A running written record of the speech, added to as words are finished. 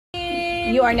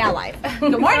morning. You are now live.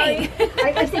 Good morning.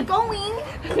 I said going.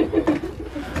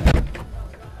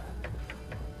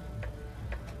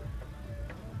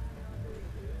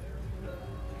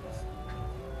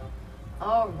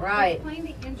 All right. Playing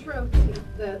the intro to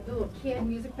the little kid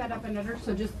music bed up and under,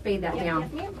 so just fade that down.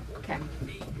 Yes, ma'am. Okay.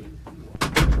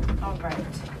 All right.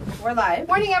 We're live.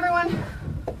 Morning, everyone.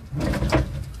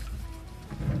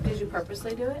 Did you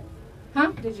purposely do it?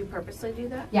 Huh? Did you purposely do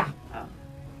that? Yeah. Oh.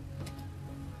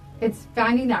 It's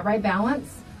finding that right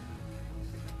balance.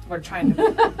 We're trying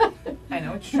to. I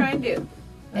know what you're trying to do.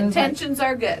 Intentions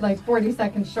are good. Like 40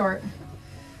 seconds short.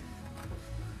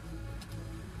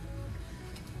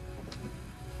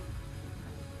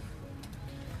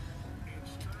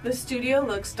 The studio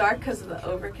looks dark because of the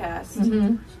overcast.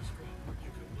 Mm-hmm.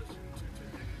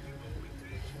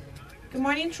 Good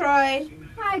morning, Troy.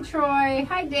 Hi, Troy.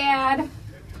 Hi, Dad.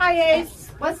 Hi, Ace.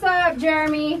 What's up,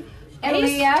 Jeremy and Ace,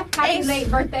 Leah? Happy Ace. late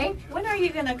birthday. When are you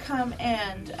going to come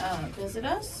and visit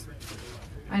us?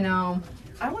 I know.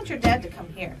 I want your dad to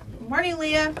come here. Good morning,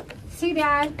 Leah. See,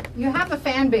 Dad, you have a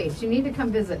fan base. You need to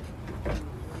come visit.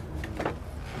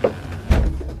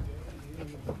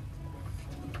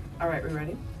 All right, we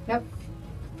ready? Yep.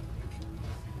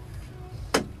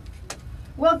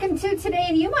 Welcome to Today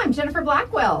in Yuma. I'm Jennifer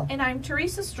Blackwell. And I'm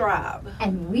Teresa Straub.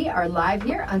 And we are live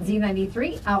here on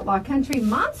Z93, Outlaw Country,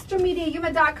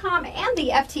 MonsterMediaYuma.com, and the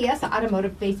FTS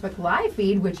Automotive Facebook Live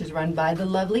feed, which is run by the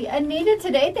lovely Anita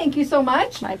today. Thank you so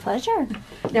much. My pleasure.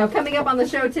 Now, coming up on the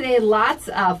show today, lots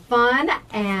of fun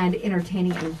and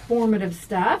entertaining, informative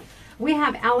stuff. We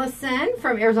have Allison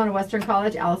from Arizona Western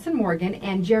College, Alison Morgan,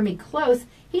 and Jeremy Close.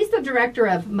 He's the director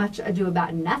of Much Ado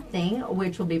About Nothing,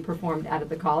 which will be performed out of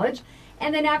the college.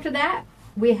 And then after that,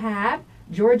 we have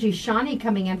Georgie Shawnee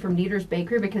coming in from Kneaders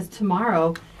Bakery because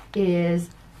tomorrow is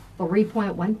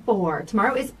 3.14.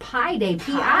 Tomorrow is Pi Day,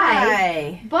 P-I.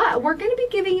 Hi. But we're going to be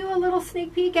giving you a little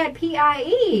sneak peek at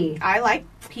P-I-E. I like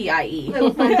P-I-E.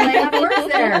 Little fun play on words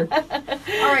there.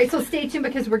 All right, so stay tuned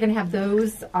because we're going to have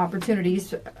those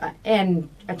opportunities and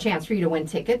a chance for you to win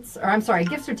tickets. Or I'm sorry, a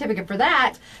gift certificate for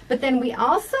that. But then we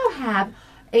also have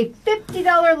a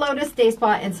 $50 Lotus Day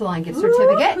Spa and Salon gift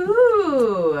certificate.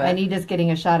 Ooh. Anita's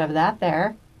getting a shot of that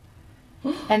there.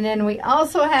 And then we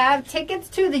also have tickets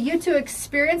to the U2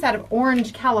 Experience out of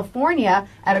Orange, California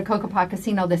at Ocopah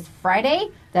Casino this Friday.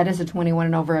 That is a 21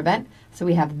 and over event. So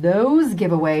we have those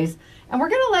giveaways. And we're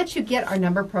going to let you get our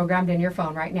number programmed in your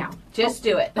phone right now. Just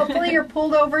do it. Hopefully you're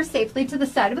pulled over safely to the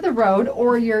side of the road,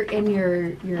 or you're in your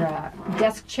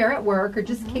desk chair at work, or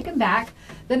just kicking back.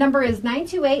 The number is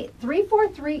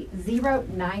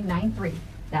 928-343-0993.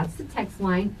 That's the text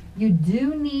line. You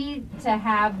do need to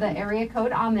have the area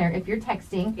code on there if you're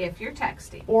texting. If you're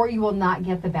texting. Or you will not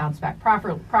get the bounce back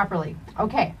properly.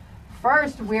 Okay.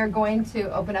 First, we're going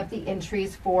to open up the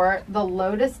entries for the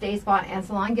Lotus Day Spa and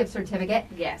Salon gift certificate.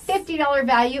 Yes. $50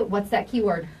 value. What's that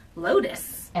keyword?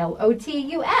 Lotus.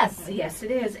 L-O-T-U-S. Yes, it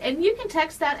is. And you can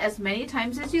text that as many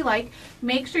times as you like.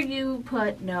 Make sure you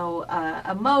put no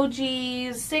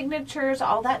emojis, signatures,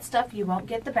 all that stuff. You won't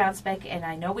get the bounce back. And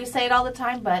I know we say it all the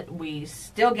time, but we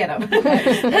still get them.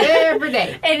 Every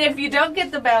day. And if you don't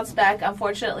get the bounce back,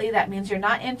 unfortunately, that means you're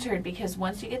not entered, because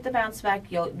once you get the bounce back,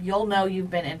 you'll know you've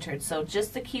been entered. So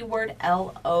just the keyword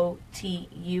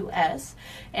L-O-T-U-S.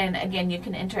 And again, you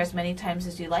can enter as many times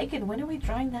as you like. And when are we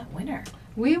drawing that winner?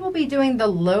 We will be doing the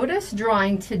Lotus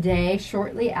drawing today,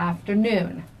 shortly after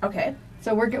noon. Okay.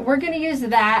 So we're going to use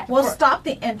that. We'll stop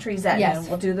the entries at Yes. noon.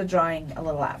 We'll do the drawing a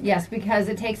little after. Yes, because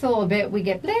it takes a little bit. We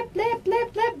get blip, blip,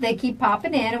 blip, blip. They keep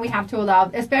popping in, and we have to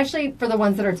allow, especially for the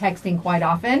ones that are texting quite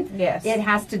often. Yes. It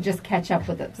has to just catch up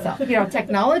with itself. You know,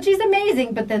 technology is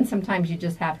amazing, but then sometimes you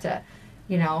just have to,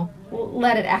 you know,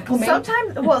 let it acclimate.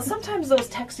 Sometimes those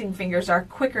texting fingers are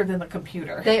quicker than the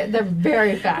computer. They're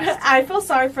very fast. I feel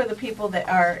sorry for the people that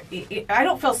are. I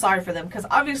don't feel sorry for them, because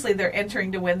obviously they're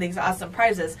entering to win these awesome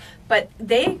prizes. But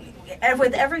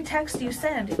with every text you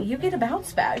send, you get a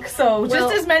bounce back. So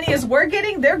just as many as we're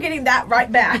getting, they're getting that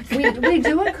right back. we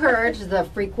do encourage the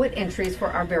frequent entries for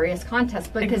our various contests,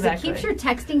 because it keeps your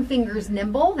texting fingers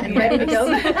nimble and ready to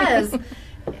go. Because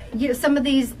some of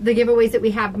the giveaways that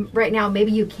we have right now,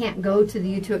 maybe you can't go to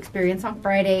the U2 Experience on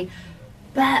Friday,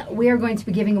 but we are going to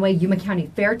be giving away Yuma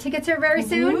County Fair tickets here very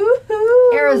soon.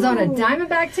 Woo-hoo! Arizona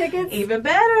Diamondback tickets. Even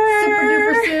better. Super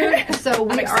duper soon. So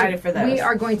I'm excited for those. We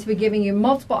are going to be giving you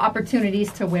multiple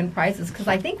opportunities to win prizes, because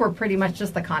I think we're pretty much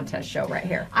just the contest show right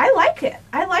here. I like it.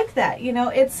 like that. You know,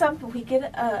 it's something we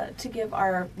get to give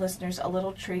our listeners a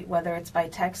little treat, whether it's by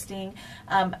texting.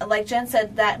 Like Jen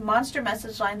said, that monster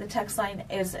message line, the text line,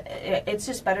 it's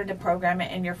just better to program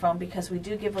it in your phone because we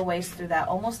do giveaways through that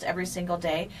almost every single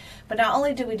day. But not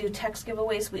only do we do text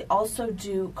giveaways, we also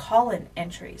do call-in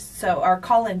entries. So our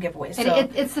call-in giveaways. And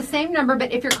it's the same number,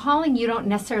 but if you're calling, you don't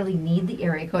necessarily need the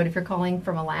area code if you're calling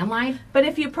from a landline. But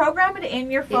if you program it in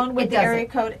your phone with the area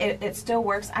code, it still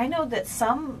works. I know that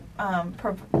some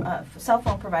cell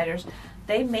phone providers,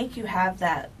 they make you have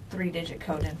that 3-digit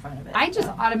code in front of it. I just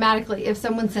automatically, if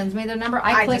someone sends me their number,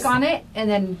 I click on it and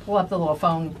then pull up the little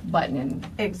phone button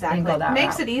and go that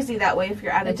Makes route. it easy that way. If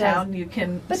you're out of town, you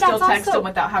can But still that's text also, them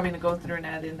without having to go through and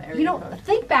add in the area code.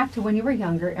 Think back to when you were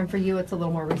younger, and for you it's a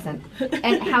little more recent,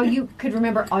 and how you could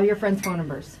remember all your friends' phone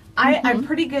numbers. I'm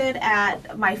pretty good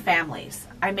at my families.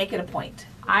 I make it a point.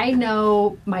 I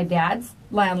know my dad's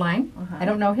landline. I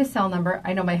don't know his cell number.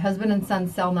 I know my husband and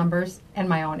son's cell numbers and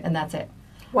my own, and that's it.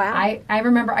 Wow.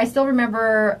 I still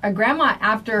remember a grandma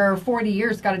after 40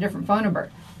 years got a different phone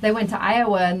number. They went to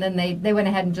Iowa and then they went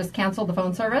ahead and just canceled the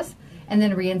phone service and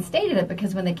then reinstated it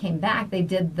because when they came back, they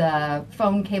did the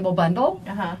phone cable bundle.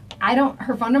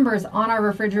 Her phone number is on our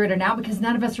refrigerator now because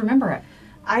none of us remember it.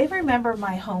 I remember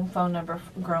my home phone number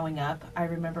growing up. I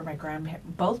remember my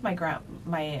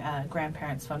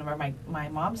grandparents' phone number. My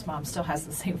mom's mom still has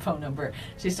the same phone number.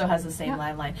 She still has the same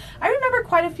landline. I remember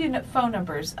quite a few phone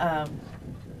numbers.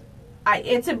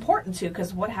 It's important too,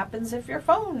 because what happens if you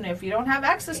don't have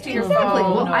access to your phone?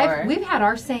 Well, we've had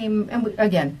our same, and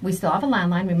we still have a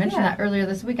landline. We mentioned that earlier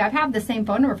this week. I've had the same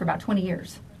phone number for about 20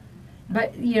 years.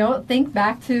 But, think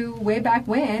back to way back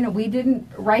when we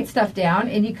didn't write stuff down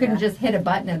and you couldn't just hit a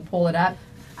button and pull it up.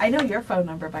 I know your phone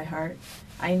number by heart.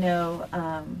 I know,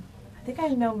 I think I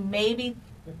know maybe...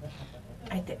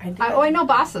 I know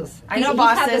Boss's. I know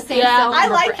Boss's. I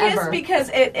like forever. his because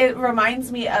it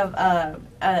reminds me of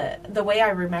the way I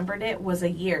remembered it was a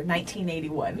year,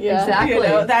 1981. Yeah.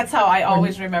 Exactly. That's how I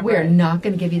always remember We're it. not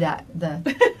going to give you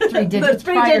the 3 digits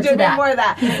prior to that. Before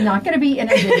that. He's not going to be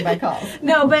inundated by calls.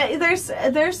 No, but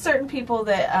there's certain people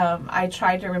that I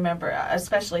try to remember,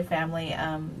 especially family,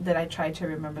 that I try to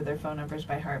remember their phone numbers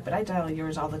by heart. But I dial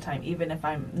yours all the time, even if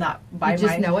I'm not by You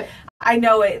just know it? I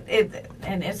know it,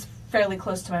 and it's fairly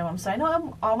close to my mom, so I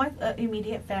know all my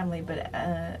immediate family, but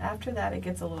after that it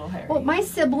gets a little hairy. Well, my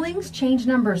siblings change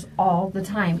numbers all the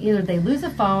time. Either they lose a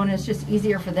phone, it's just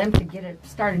easier for them to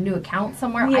start a new account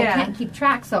somewhere. I can't keep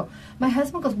track. So my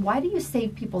husband goes, why do you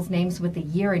save people's names with the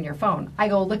year in your phone? I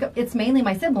go, look, it's mainly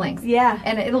my siblings. Yeah.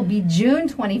 And it'll be June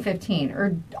 2015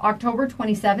 or October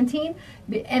 2017.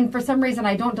 And for some reason,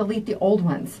 I don't delete the old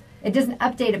ones. It doesn't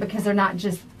update it because they're not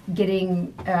just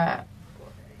getting...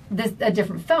 a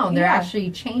different phone. They're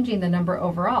actually changing the number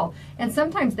overall. And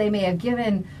sometimes they may have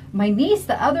given my niece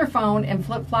the other phone and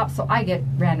flip-flop, so I get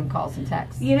random calls and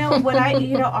texts. When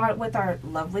with our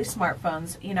lovely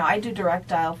smartphones, I do direct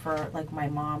dial for like my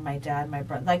mom, my dad, my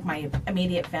brother, like my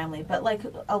immediate family. But like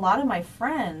a lot of my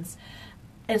friends,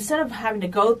 instead of having to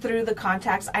go through the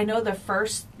contacts, I know the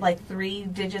first like 3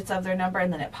 digits of their number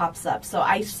and then it pops up. So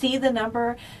I see the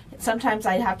number. Sometimes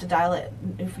I have to dial it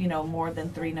if more than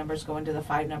 3 numbers go into the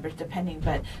 5 numbers depending.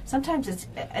 But sometimes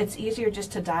it's easier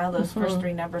just to dial those first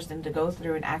 3 numbers than to go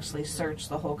through and actually search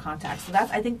the whole contact. So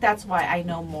I think that's why I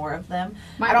know more of them.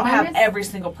 I don't have every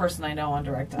single person I know on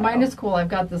direct dial. Mine is cool. I've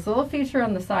got this little feature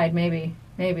on the side, maybe.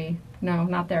 No,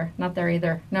 not there. Not there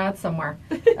either. No, it's somewhere.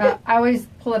 I always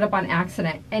pull it up on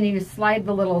accident. And you slide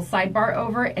the little sidebar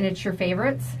over, and it's your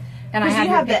favorites. And I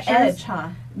have the edge, huh?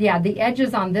 Yeah, the edge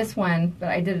is on this one, but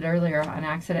I did it earlier on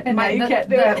accident. And now you can't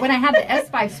do it. When I had the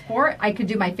S5 Sport, I could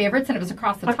do my favorites, and it was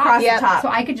across the top. Across the top. So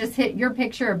I could just hit your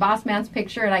picture or Boss Man's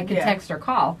picture, and I could text or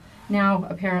call. Now,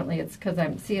 apparently, it's because I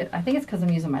think it's because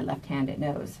I'm using my left hand. It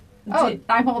knows.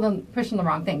 I'm pushing the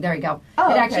wrong thing. There you go.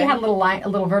 Oh, it actually had a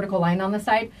little vertical line on the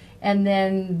side, and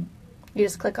then you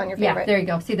just click on your favorite. Yeah, there you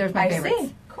go. See, there's my favorites.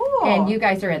 See. Cool. And you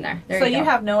guys are in there. So you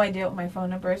have no idea what my phone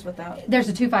number is without. There's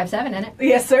a 257 in it.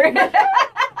 Yes, sir.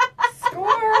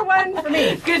 Score one for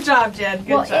me. Good job, Jen.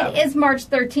 Good job. It is March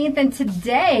 13th, and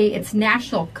today it's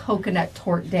National Coconut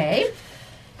Torte Day.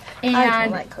 And I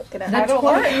don't like coconut. I don't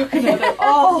like coconut at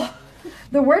all.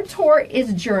 The word torte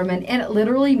is German, and it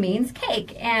literally means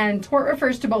cake. And torte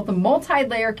refers to both a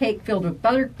multi-layer cake filled with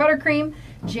buttercream,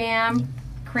 jam,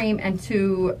 cream, and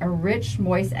to a rich,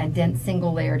 moist, and dense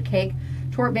single-layered cake.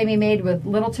 Torte may be made with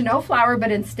little to no flour,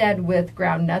 but instead with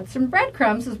ground nuts and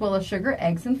breadcrumbs, as well as sugar,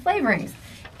 eggs, and flavorings.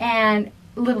 And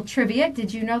little trivia,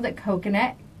 did you know that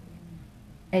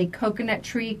a coconut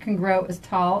tree can grow as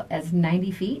tall as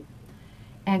 90 feet?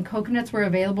 and coconuts were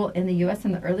available in the U.S.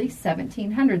 in the early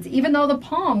 1700s, even though the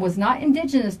palm was not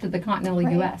indigenous to the continental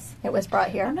U.S. It was brought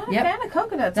here. I'm not a fan of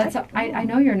coconuts. I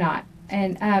know you're not.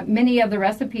 And many of the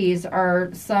recipes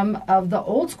are some of the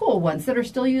old school ones that are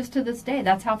still used to this day.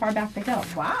 That's how far back they go.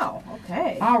 Wow.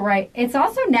 Okay. All right. It's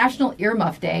also National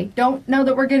Earmuff Day. Don't know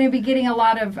that we're going to be getting a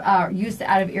lot of use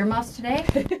out of earmuffs today.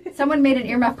 Someone made an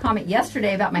earmuff comment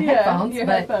yesterday about my headphones.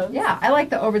 Headphones. Yeah, I like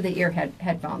the over-the-ear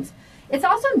headphones. It's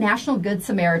also National Good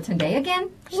Samaritan Day. Again,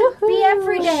 should be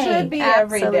every day. Should be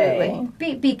every day.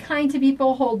 Be kind to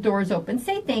people, hold doors open,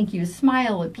 say thank you,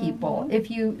 smile at people.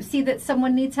 If you see that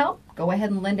someone needs help, go ahead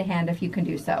and lend a hand if you can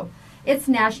do so. It's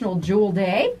National Jewel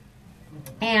Day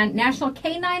and National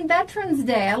Canine Veterans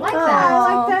Day. I like that.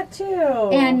 I like that too.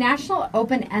 And National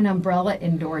Open an Umbrella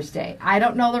Indoors Day. I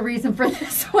don't know the reason for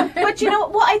this one. But you know,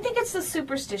 well, I think it's the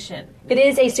superstition. It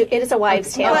is a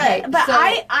wives' tale. But so-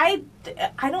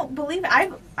 I don't believe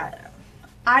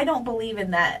I don't believe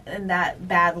in that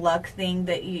bad luck thing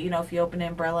that you know, if you open an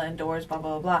umbrella indoors, blah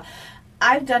blah blah.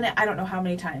 I've done it. I don't know how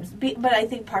many times, but I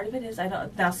think part of it is I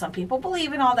don't. Now some people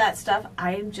believe in all that stuff.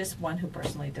 I'm just one who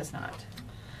personally does not.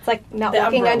 It's like not The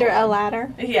walking umbrella. under a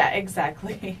ladder. Yeah,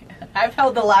 exactly. I've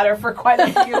held the ladder for quite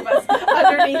a few of us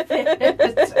underneath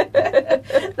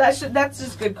it. That's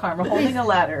just good karma, holding a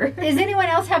ladder. Is anyone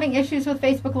else having issues with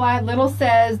Facebook Live? Little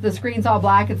says the screen's all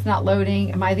black, it's not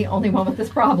loading. Am I the only one with this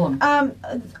problem?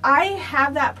 I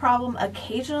have that problem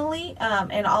occasionally,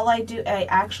 and all I do, I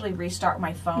actually restart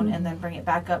my phone and then bring it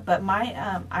back up. But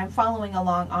I'm following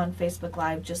along on Facebook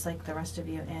Live just like the rest of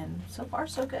you, and so far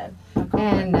so good.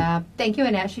 And thank you,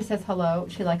 Annette. She says hello.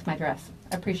 She likes my dress.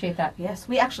 I appreciate that. Yes,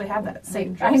 we actually have that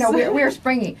same dress. I know, we're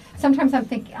springy. Sometimes I'm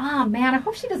thinking, oh man, I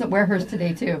hope she doesn't wear hers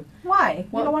today too. Why?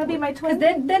 You don't want to be my twin?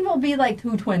 Then we'll be like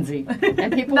two twinsy.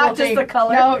 And people Not will just think, the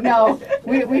color. No.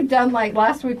 We've done like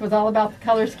last week was all about the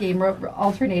color scheme. We're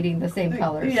alternating the same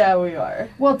colors. Yeah, we are.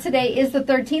 Well, today is the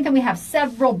 13th, and we have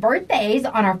several birthdays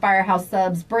on our Firehouse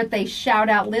Subs birthday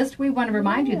shout-out list. We want to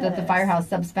remind you that the Firehouse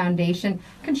Subs Foundation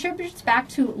contributes back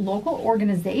to local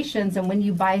organizations, and when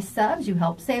you buy subs, you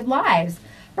help save lives.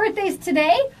 Birthdays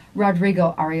today,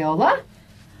 Rodrigo Ariola.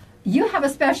 You have a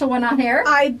special one on here.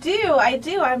 I do.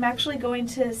 I'm actually going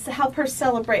to help her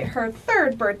celebrate her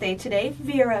third birthday today,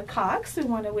 Vera Cox. We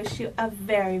want to wish you a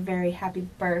very, very happy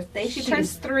birthday. She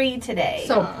turns 3 today.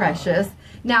 So precious.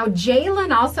 Now,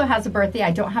 Jalen also has a birthday. I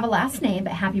don't have a last name,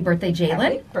 but happy birthday, Jalen.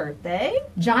 Happy birthday.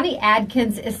 Johnny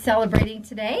Adkins is celebrating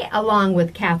today, along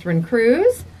with Catherine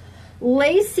Cruz,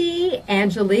 Lacey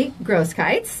Angelique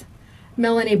Grosskites,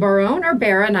 Melanie Barone or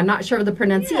Barron, I'm not sure of the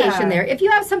pronunciation there. If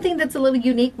you have something that's a little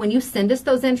unique, when you send us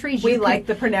those entries, we like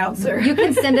the pronouncer. You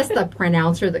can send us the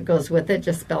pronouncer that goes with it.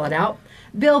 Just spell it out.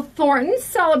 Bill Thornton's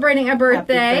celebrating a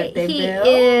birthday. Happy birthday, he Bill.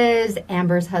 is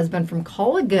Amber's husband from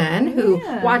Culligan, who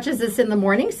watches us in the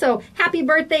morning. So happy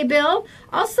birthday, Bill.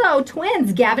 Also,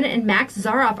 twins Gavin and Max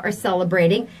Zaroff are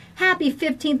celebrating. Happy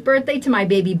 15th birthday to my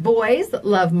baby boys.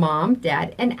 Love, Mom,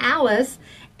 Dad, and Alice.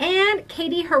 And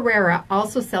Katie Herrera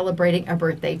also celebrating a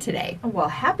birthday today. Well,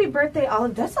 happy birthday,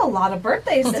 Olive. That's a lot of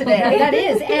birthdays today. That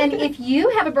is. And if you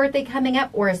have a birthday coming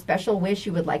up or a special wish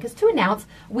you would like us to announce,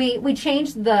 we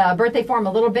changed the birthday form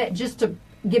a little bit just to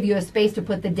give you a space to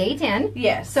put the date in.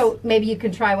 Yes. So maybe you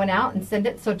can try one out and send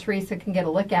it so Teresa can get a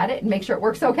look at it and make sure it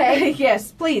works okay.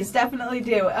 Yes, please, definitely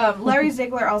do. Larry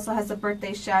Ziegler also has a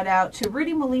birthday shout out to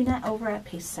Rudy Molina over at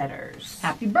Pace Setters.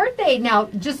 Happy birthday. Now,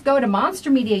 just go to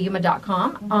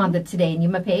monstermediayuma.com. On the Today in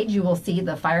Yuma page, you will see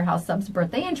the Firehouse Subs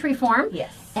birthday entry form.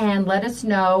 Yes. And let us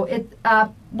know.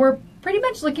 We're pretty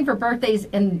much looking for birthdays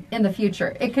in the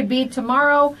future. It could be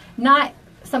tomorrow, not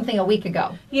something a week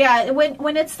ago. Yeah,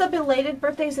 when it's the belated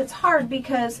birthdays, it's hard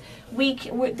because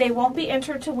they won't be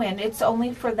entered to win. It's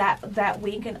only for that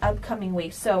week and upcoming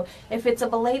week. So if it's a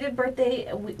belated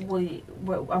birthday, we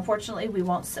unfortunately we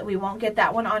won't get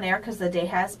that one on air because the day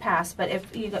has passed. But if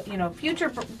future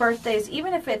birthdays,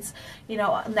 even if it's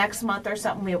next month or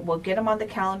something, we'll get them on the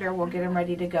calendar. We'll get them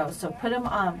ready to go. So put them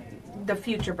the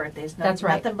future birthdays. That's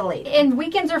right. Nothing belated. And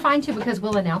weekends are fine too because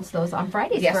we'll announce those on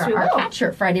Fridays Yes, for we our will.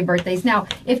 Catcher Friday birthdays. Now,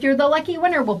 if you're the lucky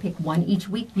winner, we'll pick one each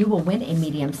week. You will win a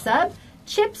medium sub,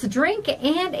 chips, drink,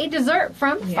 and a dessert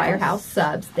from Firehouse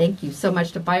Subs. Thank you so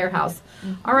much to Firehouse.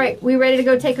 All right, we ready to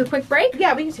go take a quick break?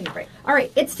 Yeah, we can take a break. All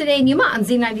right, it's Today in Yuma on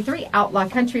Z93 Outlaw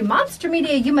Country,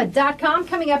 MonsterMediaYuma.com.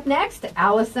 Coming up next,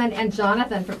 Alison and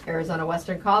Jonathan from Arizona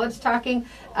Western College talking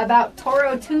about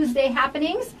Toro Tuesday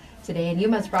happenings. Today in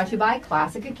Yuma is brought to you by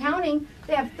Classic Accounting.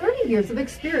 They have 30 years of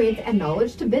experience and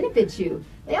knowledge to benefit you.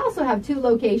 They also have 2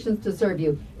 locations to serve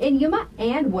you, in Yuma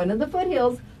and one in the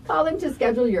foothills. Call them to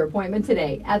schedule your appointment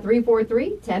today at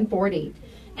 343-1040.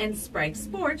 And Sprague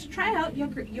Sports, try out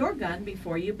your gun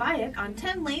before you buy it on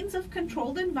 10 lanes of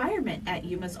controlled environment at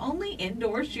Yuma's only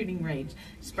indoor shooting range.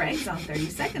 Sprague's on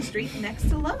 32nd Street next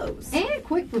to Lowe's. And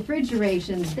Quick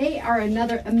Refrigeration. They are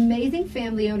another amazing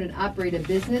family-owned and operated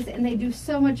business, and they do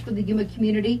so much for the Yuma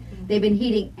community. They've been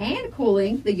heating and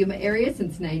cooling the Yuma area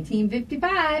since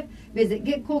 1955. Visit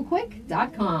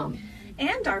getcoolquick.com.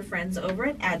 And our friends over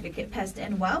at Advocate Pest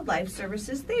and Wildlife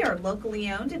Services, they are locally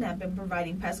owned and have been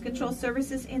providing pest control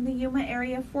services in the Yuma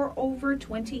area for over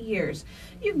 20 years.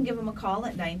 You can give them a call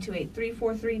at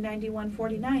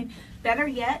 928-343-9149. Better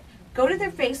yet, go to their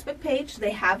Facebook page.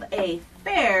 They have a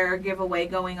fair giveaway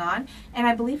going on, and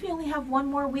I believe you only have one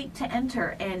more week to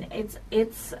enter, and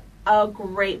it's a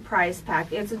great prize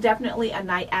pack. It's definitely a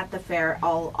night at the fair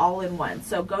all in one.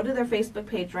 So go to their Facebook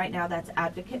page right now. That's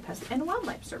Advocate Pest and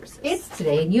Wildlife Services. It's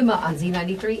Today in Yuma on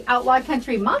Z93, Outlaw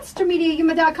Country,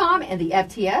 MonsterMediaYuma.com, and the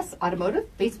FTS Automotive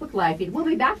Facebook Live feed. We'll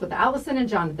be back with Alison and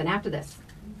Jonathan after this.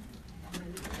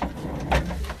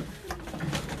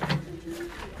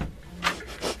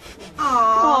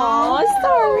 Aw,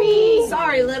 sorry.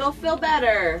 Sorry, little. Feel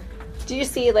better. Did you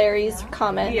see Larry's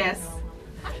comment? Yes.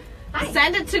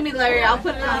 Send it to me, Larry. I'll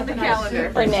put it on the calendar.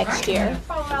 For next year.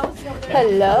 Hello.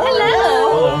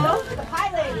 Hello.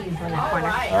 Hi, ladies. In the corner.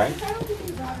 All right.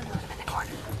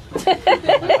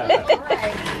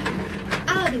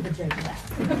 I'll be the judge of that.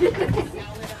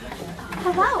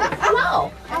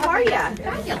 Hello. How are you?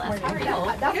 Fabulous. How are you?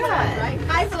 That's what I was, right?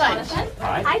 Hi, Jonathan.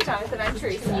 Hi. Hi, Jonathan. I'm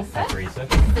Teresa. Teresa.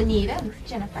 Anita and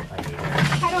Jennifer.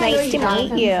 Nice to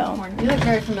meet you. You look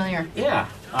very familiar. Yeah.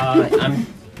 I'm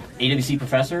AWC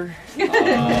professor.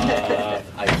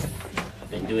 I've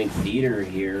been doing theater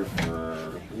here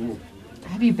for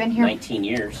Have you been here 19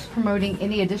 years. promoting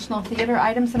any additional theater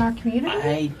items in our community?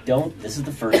 I don't. This is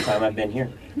the first time I've been here.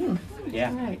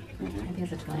 Yeah. All right. I think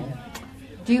it's a twin.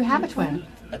 Do you have a twin?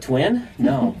 A twin?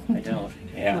 No, I don't.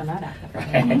 Yeah.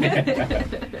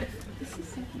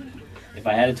 If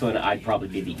I had a twin, I'd probably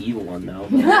be the evil one, though.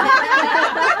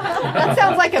 That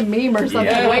sounds like a meme or something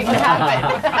Yeah. waiting to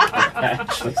happen.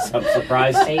 Actually, I'm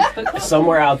surprised.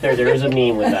 Somewhere out there is a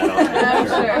meme with that on it. I'm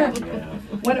sure. Yeah.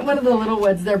 One of the little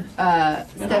ones,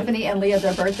 Stephanie and Leah,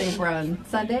 their birthdays were on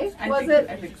Sunday, I was think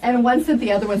it? so. And one sent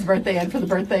the other one's birthday in for the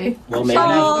birthday. Well, maybe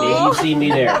you've seen me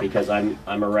there because I'm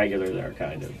a regular there,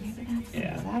 kind of.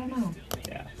 Yeah. I don't know.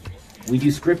 Yeah. We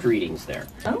do script readings there.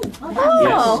 Oh, Yes.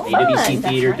 AWC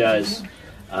fun. Theater does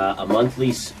a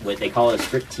monthly, what they call it, a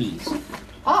script tease.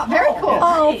 Oh, very cool.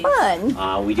 Oh,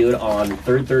 fun. We do it on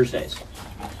third Thursdays.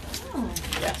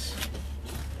 Yes.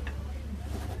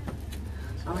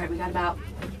 All right, we got about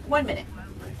 1 minute.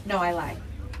 No, I lied.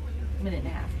 Minute and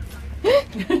a half.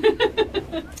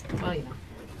 Well, you know.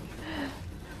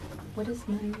 What is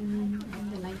the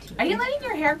 19th? Are you letting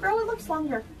your hair grow? It looks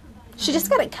longer. She just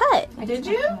got it cut. Did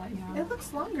you? It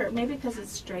looks longer. Maybe because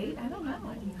it's straight. I don't know.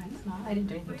 It's not. I didn't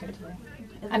do anything to it today.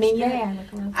 I mean, yeah, I look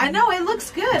a little. I know it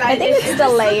looks good. I think it's the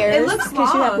layers. It looks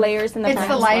because you have long. layers in the It's front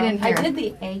the as light well. in here. I did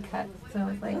the A cut, so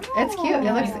it's like. It's cute.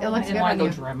 It looks I good didn't on want to you.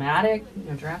 go dramatic,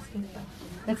 drastic. But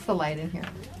It's the light in here.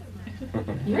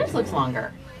 yours looks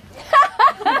longer.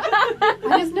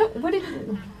 I just know. What did?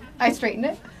 I straightened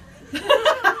it.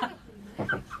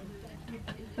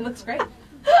 It looks great.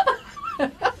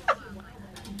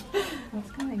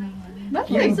 What's going on?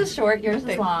 Nothing. Yours is short. Yours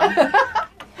is long.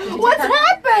 What's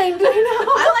happened?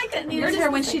 I like Anita's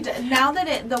hair when she now that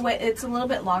it's a little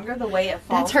bit longer, the way it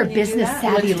falls. That's her when you do business that.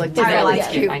 savvy look. I Really like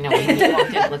cute. I know. When you walked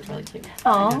in, it looked really cute.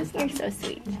 Oh, you're so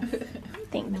sweet.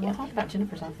 Thank And you. we'll talk about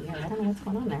Jennifer's outfit. I don't know what's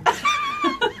going on there.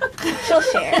 She'll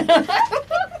share.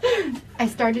 I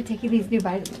started taking these new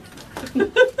vitamins.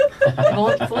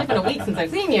 It's only been a week since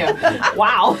I've seen you.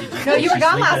 Wow. No, you were She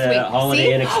gone slept last at a week. Holiday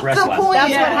See? Inn Express The last point. night.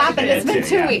 That's what happened. It's been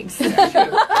 2 Yeah. weeks.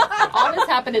 All this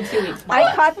happened in 2 weeks.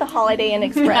 I caught the Holiday Inn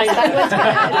Express. That was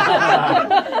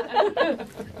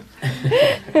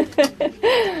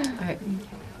good. All right.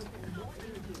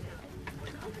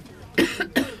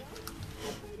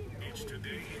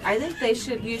 I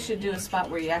think you should do a spot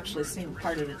where you actually sing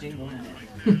part of the jingle in it.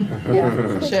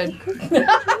 Yeah, should.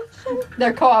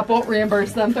 Their co-op won't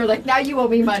reimburse them. They're like, now you owe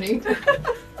me money.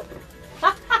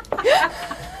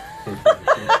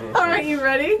 All right, you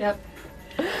ready? Yep.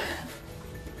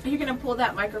 You're gonna pull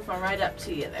that microphone right up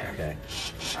to you there. Okay.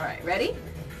 All right, ready?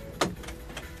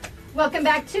 Welcome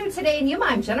back to Today in Yuma.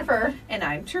 I'm Jennifer. And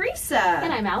I'm Teresa.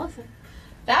 And I'm Allison.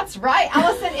 That's right.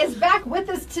 Allison is back with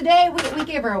us today. We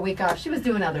gave her a week off. She was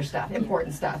doing other stuff,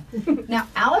 important stuff. Now,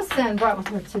 Allison brought with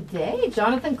her today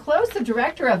Jonathan Close, the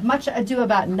director of Much Ado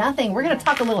About Nothing. We're going to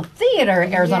talk a little theater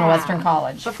at Arizona Western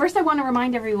College. But first, I want to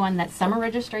remind everyone that summer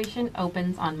registration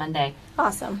opens on Monday.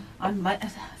 Awesome. On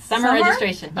Summer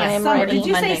registration. I am summer. ready. Did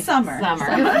you say Monday. summer?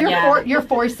 Summer. You're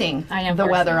forcing I am the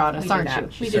forcing. weather on us, We do aren't that. you?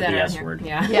 We She do said that the around S here. word.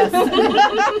 Yeah. Yes.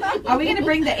 Are we going to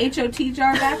bring the HOT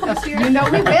jar back this year? You know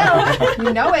we will.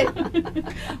 You know it.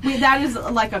 That is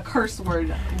like a curse word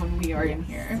when we are in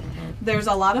here. There's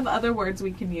a lot of other words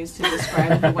we can use to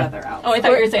describe the weather out. Oh, I thought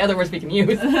you were going to say other words we can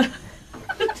use. To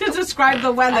describe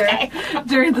the weather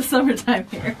during the summertime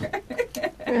here.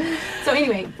 So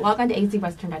anyway, log on to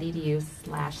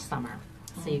azwestern.edu/summer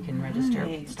so you can register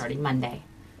Right. starting Monday,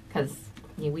 because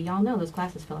we all know those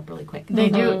classes fill up really quick. They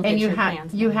do, Get and you your have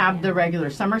plans you going, have yeah. the regular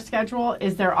summer schedule.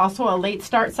 Is there also a late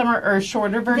start summer or a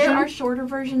shorter version? There are shorter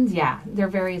versions, yeah. There are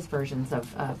various versions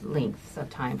of lengths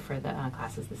of time for the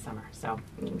classes this summer. So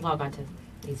log on to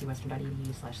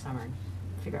azwestern.edu/summer and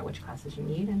figure out which classes you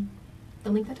need and the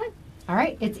length of time. All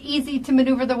right, it's easy to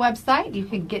maneuver the website. You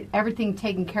can get everything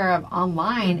taken care of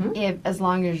online as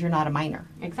long as you're not a minor.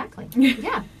 Exactly.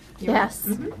 Yeah. Yes.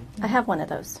 I have one of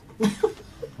those.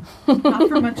 Not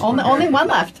for much Only longer. one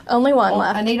left. Only one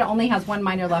left. Anita only has one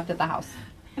minor left at the house.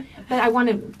 But I want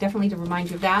to definitely to remind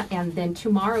you of that. And then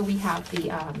tomorrow we have the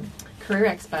Career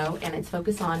Expo, and it's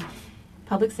focused on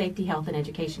public safety, health, and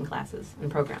education classes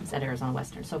and programs at Arizona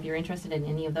Western. So if you're interested in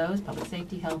any of those, public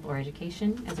safety, health, or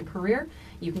education as a career,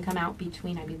 you can come out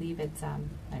between, I believe it's,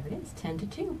 there it is, 10 to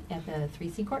 2 at the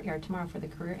 3C Courtyard tomorrow for the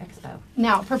Career Expo.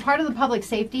 Now, for part of the public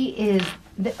safety,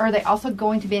 are they also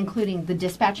going to be including the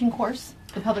dispatching course,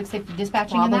 the public safety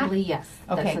dispatching in that? Probably, yes.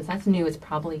 Okay. Since that's new, it's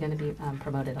probably going to be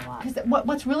promoted a lot. Because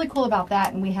what's really cool about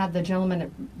that, and we had the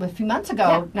gentleman a few months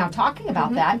ago now talking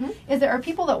about that, is there are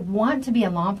people that want to be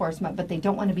in law enforcement, but they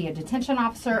don't want to be a detention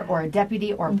officer or a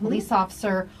deputy or a police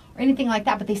officer or anything like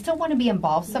that, but they still want to be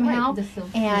involved somehow. Right, the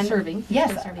and serving.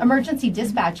 yes, The serving. emergency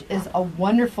dispatch is a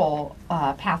wonderful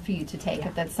path for you to take.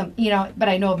 If that's some, but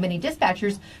I know of many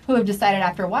dispatchers who have decided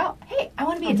after a while, hey, I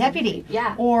want to be a deputy.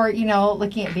 Yeah. Or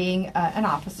looking at being an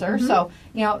officer. So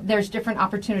there's different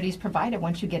opportunities provided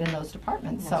once you get in those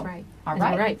departments. That's so, right. All And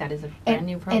right. you're right. That is a brand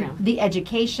new program. And the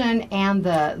education and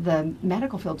the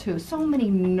medical field too. So many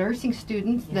nursing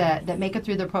students that make it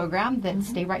through the program that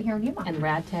stay right here in Yuma. And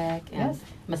rad tech and Yes.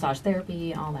 massage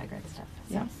therapy, all that great stuff.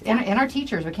 So, Yes. And our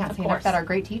teachers. We can't say enough course. that our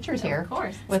great teachers here. Of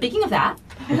course. Speaking of that,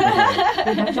 we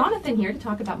have Jonathan here to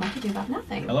talk about Much Ado About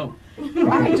Nothing. Hello.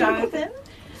 Right, Jonathan.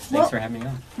 Thanks for having me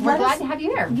on. We're glad to have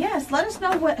you here. Yes, let us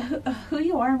know who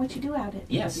you are and what you do out at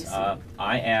Yes, AWC.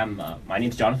 I am. My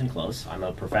name's Jonathan Close. I'm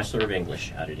a professor of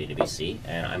English out at AWC,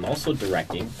 and I'm also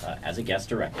directing, as a guest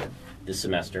director this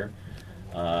semester,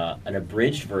 an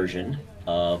abridged version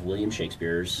of William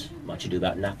Shakespeare's Much Ado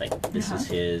About Nothing. This is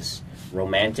his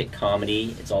romantic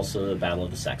comedy. It's also the Battle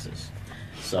of the Sexes.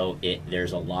 So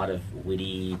there's a lot of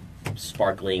witty,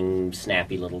 sparkling,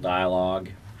 snappy little dialogue.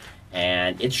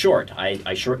 And it's short.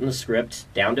 I shortened the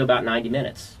script down to about 90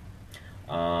 minutes.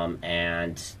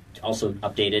 And also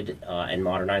updated and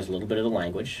modernized a little bit of the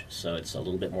language, so it's a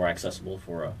little bit more accessible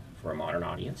for a modern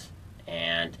audience.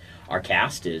 And our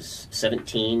cast is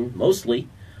 17, mostly,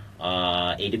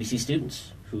 AWC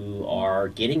students who are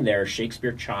getting their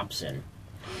Shakespeare chops in.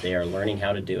 They are learning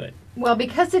how to do it. Well,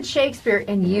 because it's Shakespeare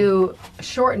and you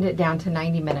shortened it down to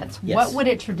 90 minutes, Yes. what would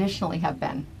it traditionally have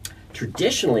been?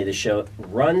 Traditionally, the show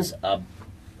runs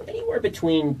anywhere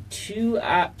between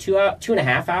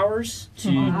 2.5 hours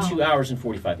to 2 hours and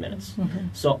 45 minutes.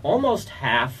 So almost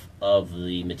half of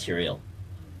the material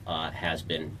has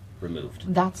been removed.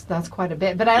 That's quite a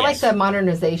bit. But I like Yes. the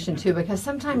modernization too, because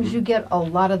sometimes you get a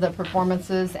lot of the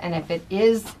performances, and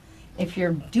if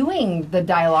you're doing the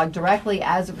dialogue directly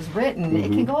as it was written, it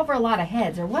can go over a lot of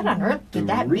heads. Or what on earth did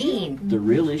that mean? The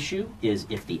real issue is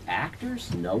if the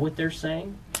actors know what they're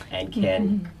saying and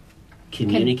can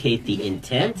communicate the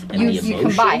intent and the you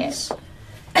can buy emotions,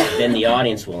 then the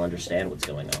audience will understand what's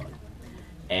going on.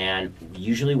 And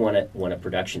usually when a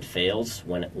production fails,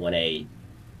 when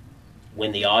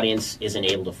the audience isn't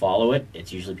able to follow it,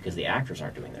 it's usually because the actors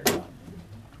aren't doing their job.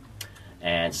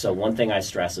 And so one thing I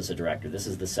stress as a director, this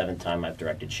is the 7th time I've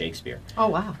directed Shakespeare. Oh,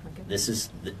 wow. This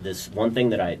is this one thing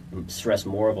that I stress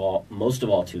most of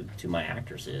all to my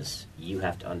actors is you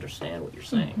have to understand what you're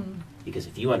saying. Because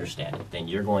if you understand it, then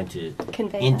you're going to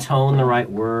Convey that. intone the right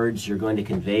words, you're going to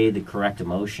convey the correct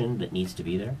emotion that needs to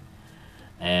be there.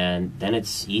 And then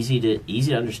it's easy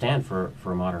to understand for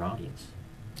a modern audience.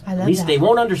 I love At least that. they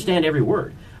won't understand every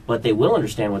word, but they will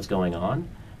understand what's going on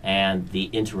and the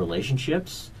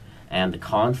interrelationships and the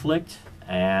conflict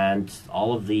and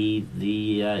all of the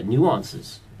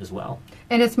nuances as well.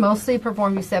 And it's mostly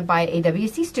performed, you said, by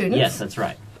AWC students. Yes, that's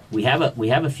right. We have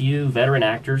a few veteran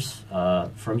actors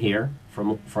from here,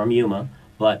 from Yuma,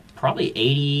 but probably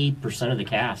 80% of the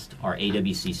cast are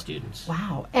AWC students.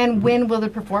 Wow. And when will the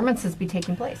performances be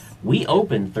taking place? We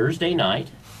open Thursday night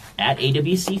at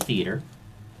AWC Theater.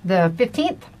 The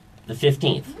 15th? The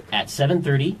 15th at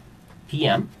 7:30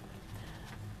 p.m.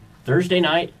 Thursday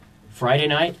night, Friday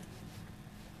night,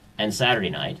 and Saturday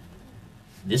night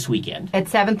this weekend. At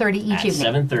 7:30 each at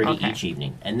evening? 7:30 each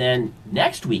evening. And then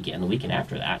next weekend, the weekend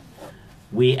after that,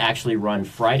 we actually run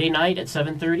Friday night at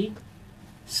 7:30,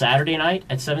 Saturday night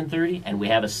at 7:30, and we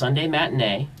have a Sunday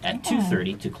matinee at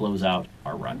 2:30 to close out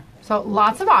our run. So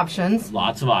lots of options.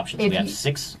 Lots of options. If We have you-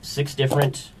 six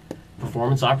different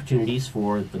performance opportunities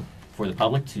for the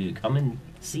public to come and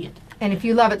see it. And if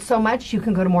you love it so much, you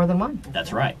can go to more than one.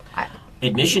 That's right. I-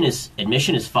 Admission is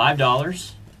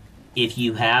 $5. If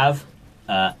you have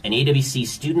an AWC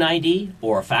student ID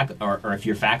or if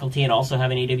you're faculty and also have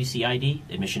an AWC ID,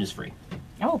 admission is free.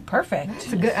 Oh, perfect.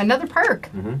 It's another perk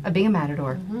Mhm. of being a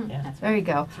Matador. Yeah. There you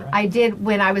go. That's right. I did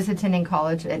when I was attending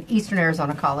college at Eastern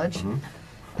Arizona College. Mm-hmm.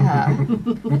 Uh,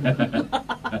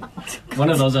 One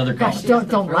of those other gosh, colleges.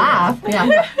 don't laugh.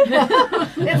 Yeah.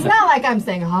 It's not like I'm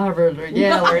saying Harvard or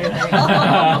Yale or anything.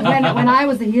 When I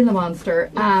was a Gila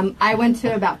monster, I went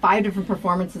to about 5 different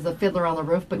performances of Fiddler on the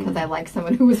Roof because I liked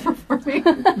someone who was performing.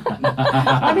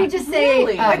 Let me just say,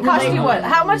 Really? That cost you what?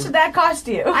 How much did that cost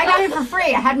you? I got it for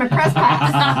free. I had my press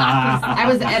pass. I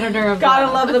was the editor of.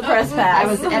 Gotta love the press pass. I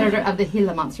was the editor of the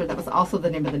Gila Monster. That was also the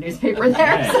name of the newspaper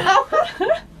there.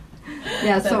 So.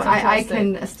 Yeah, so That's I fantastic.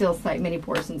 can still cite many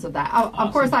portions of that. Of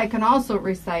Awesome. course, I can also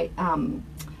recite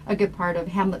a good part of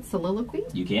Hamlet's soliloquy,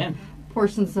 You can.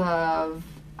 portions of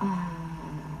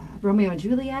Romeo and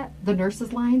Juliet, the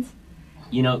nurse's lines.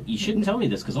 You know, you shouldn't tell me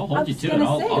this because I'll hold you to it. gonna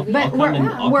I'll say, come but we're- and,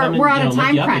 I'll we're- come and, we're on you know, a look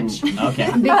time you up crunch. okay.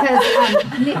 Because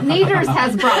Kneaders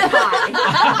has brought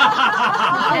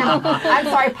pie. And, I'm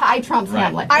sorry, pie trumps Right.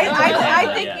 Hamlet.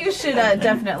 I think Yeah. you should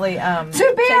definitely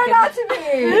To be or not to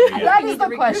be? That is the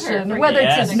question. Whether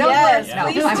Yes. to no Yes, no,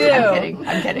 please I'm, do. I'm kidding.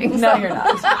 I'm kidding. No, So- you're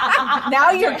not.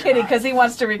 Now you're kidding because he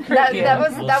wants to recruit you. That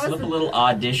was We'll slip a little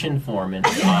audition form in.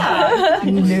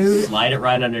 No. Slide it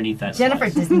right underneath that. Jennifer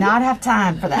slice. does not have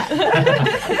time for that.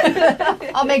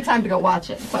 I'll make time to go watch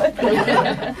it.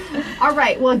 All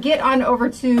right, well, get on over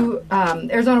to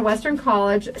Arizona Western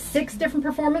College. 6 different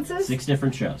performances. 6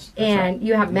 different shows. That's And right.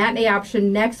 you have matinee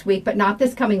option next week, but not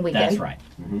this coming weekend. That's right.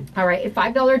 hmm All right, a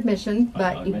 $5 admission,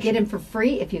 but $5 you get in for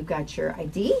free if you've got your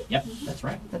ID. Yep, that's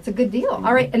right. That's a good deal.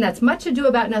 All right, and that's Much Ado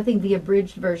About Nothing, the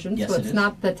abridged version, Yes, so it it's is.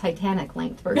 not the Titanic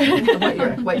length version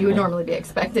of what you would normally be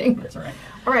expecting. That's all right.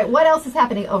 All right, what else is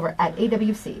happening over at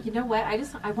AWC? You know what?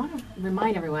 I want to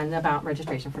remind everyone about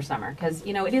registration for summer because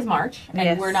it is March and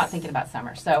Yes. we're not thinking about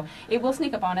summer, so it will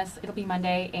sneak up on us. It'll be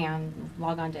Monday, and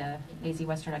log on to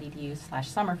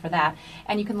azwestern.edu/summer for that,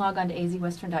 and you can log on to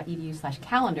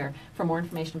azwestern.edu/calendar for more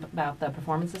information about the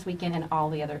performance this weekend and all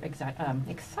the other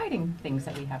exciting things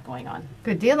that we have going on.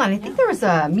 Good deal, and I think there was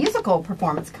a musical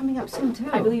perforance coming up soon too.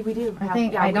 I believe we do.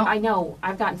 I know.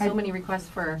 I've gotten so I- many requests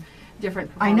for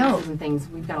different I know. performances and things.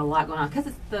 We've got a lot going on because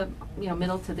it's the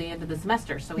middle to the end of the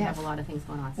semester, so we Yes. have a lot of things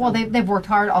going on. So. Well, they've worked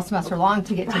hard all semester long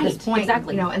to get to this Right, point,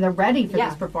 exactly. and they're ready for Yeah.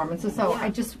 these performances. So Yeah. I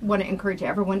just want to encourage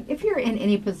everyone, if you're in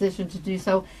any position to do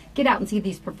so, get out and see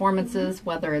these performances,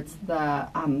 whether it's the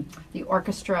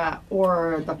orchestra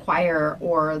or the choir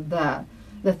or the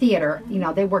theater.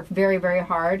 They work very, very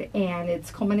hard, and it's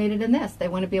culminated in this. They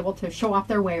want to be able to show off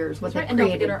their wares, what That's right. they've And don't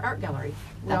created. forget our art gallery.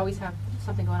 We always have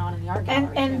something going on in the art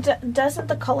gallery. And too. doesn't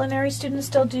the culinary students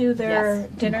still do their Yes.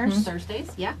 dinners?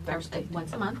 Thursdays, yeah, Thursday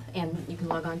once a month, and you can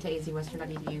log on to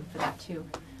azwestern.edu for that too,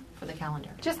 for the calendar.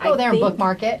 Just go there and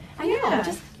bookmark it. I know. Yeah.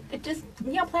 Just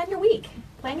plan your week,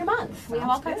 plan your month. We have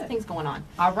all Sounds kinds good. of things going on.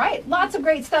 All right. Lots of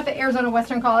great stuff at Arizona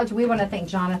Western College. We want to thank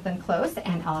Jonathan Close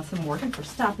and Alison Morgan for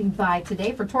stopping by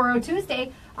today for Toro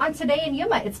Tuesday on Today in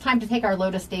Yuma. It's time to take our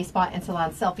Lotus Day Spa and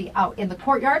Salon selfie out in the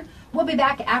courtyard. We'll be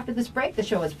back after this break. The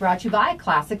show is brought to you by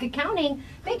Classic Accounting.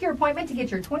 Make your appointment to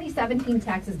get your 2017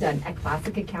 taxes done at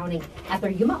Classic Accounting at their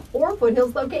Yuma or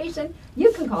Foothills location.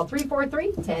 You can call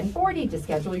 343-1040 to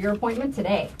schedule your appointment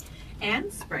today.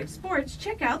 And Sprague Sports,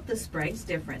 check out the Sprague's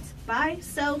difference. Buy,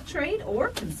 sell, trade, or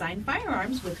consign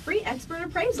firearms with free expert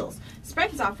appraisals.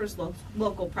 Sprague's offers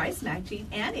local price matching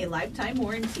and a lifetime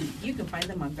warranty. You can find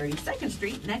them on 32nd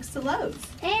Street next to Lowe's.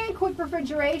 And quick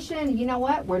refrigeration. You know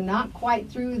what? We're not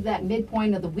quite through that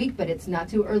midpoint of the week, but it's not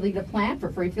too early to plan for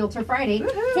Free Filter Friday.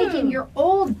 Woohoo! Taking your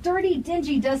old, dirty,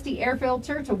 dingy, dusty air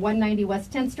filter to 190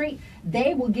 West 10th Street,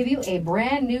 they will give you a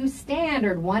brand new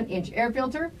standard 1-inch air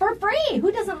filter for free.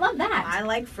 Who doesn't love that? I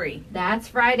like free. That's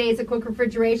Fridays at Quick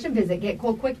Refrigeration. Visit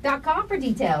getcoolquick.com for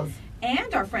details.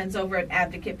 And our friends over at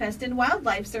Advocate Pest and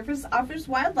Wildlife Service offers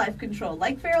wildlife control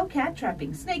like feral cat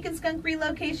trapping, snake and skunk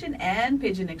relocation, and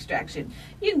pigeon extraction.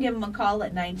 You can give them a call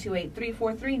at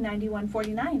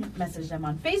 928-343-9149. Message them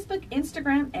on Facebook,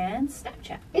 Instagram, and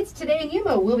Snapchat. It's Today in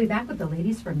Yuma. We'll be back with the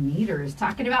ladies from Kneaders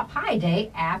talking about Pie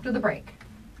Day after the break.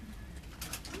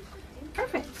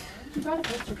 Perfect. You brought a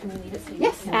picture. Can we need it?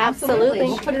 Yes, Absolutely.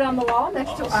 We'll put it on the wall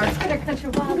next to our Critter Country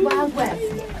Wild Wild West.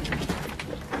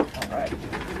 All right.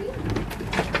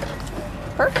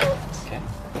 Perfect. Okay.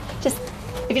 Just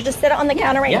if you just sit it on the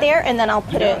counter right there, and then I'll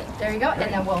put it. There you go,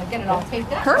 and then we'll get it all taped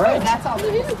up. Perfect. That's all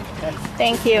we do.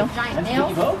 Thank you. Giant That's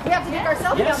nails. good to go. We have to make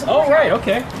ourselves. Yes. Oh, right.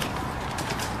 Okay.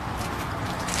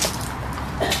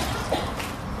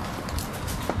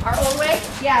 Our old way?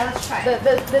 Yeah, let's try it.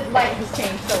 The light has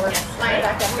changed, so we're lying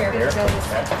back up here. There.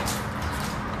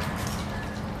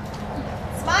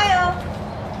 Smile.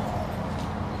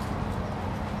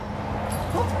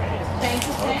 Thank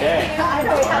you. Okay. I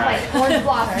know we have like orange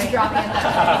blossoms dropping in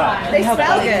that. They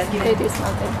smell good. They do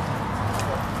smell good.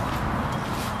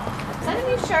 Is that a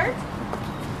new shirt?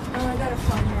 Oh, I gotta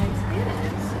find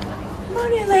it.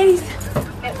 Morning, ladies.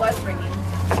 It was ringing.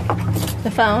 The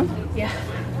phone. Yeah.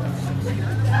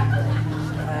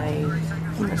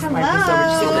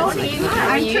 Hello.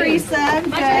 I'm Teresa. I'm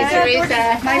good.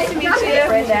 Teresa. Nice to meet you.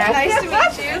 Nice to meet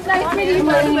you. Nice meeting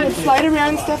you. Slide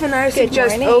around stuff, and I suggest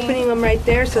morning. opening them right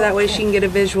there so that way she can get a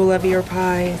visual of your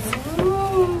pies.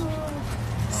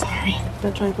 Sorry.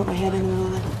 Not trying to put my head in the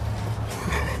middle of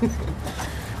it.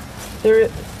 There,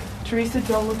 Teresa,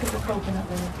 don't look at the coconut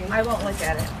one, okay? I won't look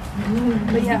at it.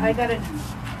 But yeah, I got it.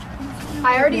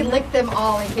 I already licked them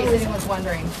all in case anyone was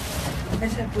wondering. I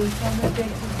just have boots on my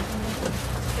face.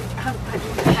 I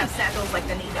have sandals like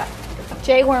Anita.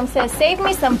 Jay Worm says, "Save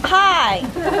me some pie."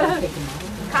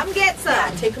 Come get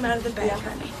some. Take them out of the bag,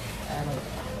 honey.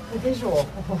 The visual.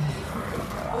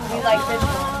 You like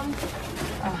visual?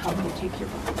 I'm going to take your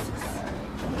boxes.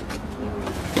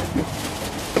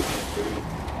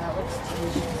 That looks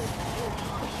delicious.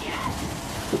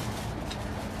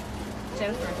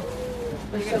 Jennifer,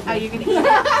 are you gonna eat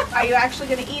it? Are you actually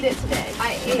gonna eat it today?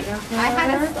 I ate.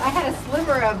 I had a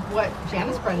sliver of what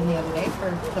Janice brought in the other day for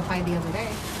the pie the other day.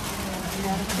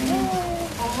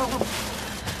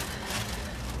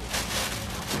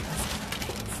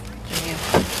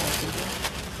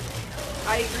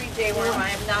 I agree, Jay Worm. I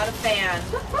am not a fan.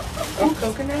 Oh,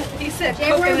 coconut? He said Jay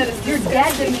Worm, coconut is you're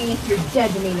dead to me. You're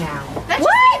dead to me now. That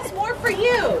just means more for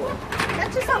you.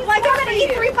 That just means Like I'm gonna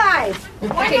eat 3 pies.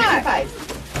 Why Okay, not? 2 pies.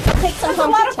 Take some That's a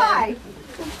home lot to of Tim. pie.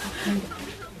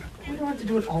 We don't have to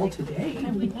do it all today.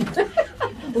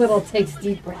 Little takes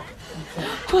deep breath.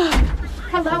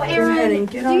 Hello, Go ahead Aaron. and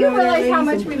get Do on you over there, realize how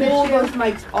ladies, much we and pull miss those you?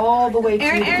 mics all the way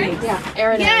Aaron, to the Aaron? face. Yeah,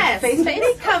 Aaron. Yes, Facebook?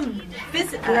 maybe come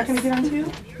visit You're not us. going to get on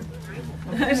too?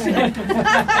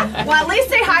 Well, at least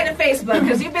say hi to Facebook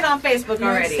because you've been on Facebook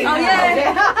already. Oh,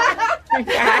 yeah.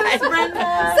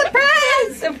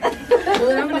 Surprise! Well,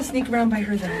 then I'm going to sneak around by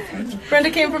her then. Okay? Brenda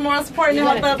came for moral support and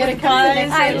help out Get with it coming the pies.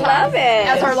 next I time. love it.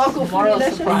 As our local food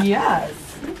edition. Yes.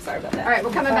 Sorry about that. All right,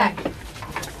 we're coming back.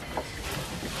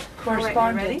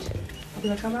 Correspondent. ready? I'll be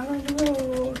like, I'm out on the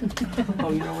road.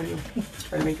 Oh, you know when you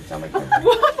try to make it sound like that.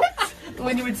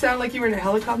 When you would sound like you were in a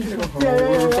helicopter. You go,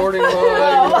 we're reporting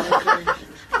live.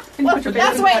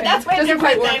 That's way Doesn't different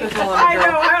quite work than as well on I the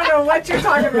know. I don't know what you're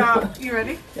talking about. You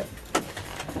ready?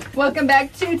 Welcome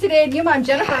back to Today in Yuma. I'm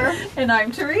Jennifer. And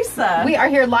I'm Teresa. We are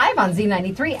here live on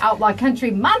Z93, Outlaw Country,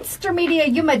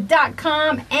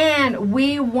 MonsterMediaYuma.com, and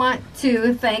we want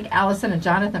to thank Alison and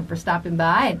Jonathan for stopping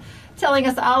by and telling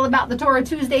us all about the Torah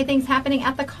Tuesday things happening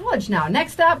at the college now.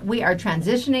 Next up, we are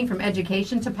transitioning from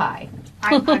education to pie.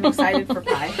 I'm excited for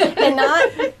pie. And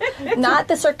not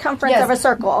the circumference Yes. of a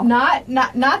circle. Not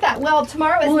that. Well,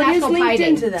 tomorrow is Well, it is National Pie linked Day.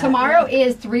 into that. Tomorrow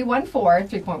is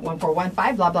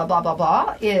 3.1415, blah, blah, blah, blah,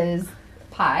 blah, is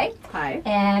pie. Pie.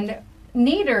 And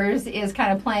Kneaders is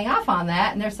kind of playing off on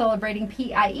that, and they're celebrating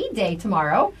PIE Day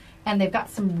tomorrow. and they've got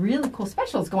some really cool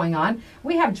specials going on.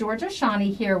 We have Georgia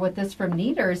Shawnee here with us from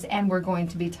Kneaders, and we're going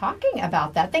to be talking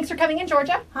about that. Thanks for coming in,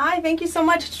 Georgia. Hi, thank you so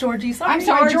much, Georgie. I'm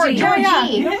sorry, Georgie.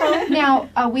 Yeah. Now,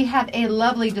 we have a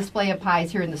lovely display of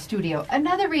pies here in the studio.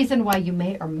 Another reason why you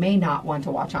may or may not want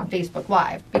to watch on Facebook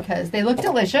Live, because they look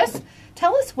delicious.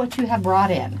 Tell us what you have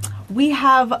brought in. We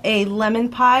have a lemon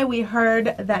pie. We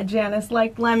heard that Janice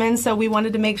liked lemon, so we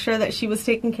wanted to make sure that she was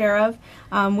taken care of.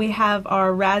 We have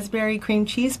our raspberry cream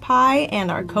cheese pie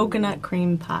and our coconut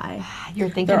cream pie. You're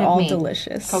thinking They're of all me.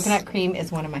 delicious. Coconut cream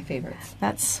is one of my favorites.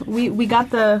 That's we got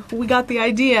the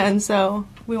idea, and so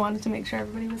we wanted to make sure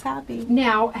everybody was happy.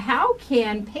 Now, how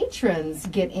can patrons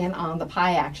get in on the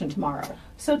pie action tomorrow?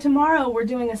 So tomorrow we're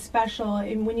doing a special,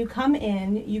 and when you come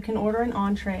in, you can order an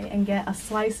entree and get a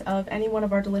slice of any one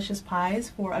of our delicious pies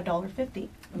for $1.50.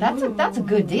 That's a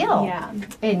good deal. Yeah,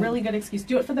 And really good excuse.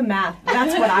 Do it for the math.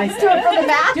 That's what I say. Do it for the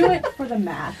math? Do it for the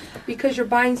math. Because you're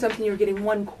buying something, you're getting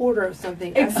 1/4 of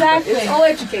something. Exactly. It's all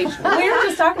educational. We were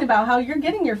just talking about how you're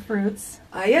getting your fruits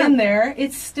I am. in there.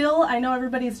 It's still, I know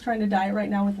everybody's trying to diet right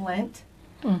now with Lent.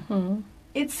 Mm-hmm.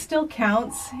 It still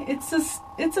counts. It's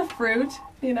a fruit.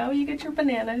 You know, you get your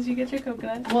bananas, you get your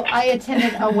coconut. Well, I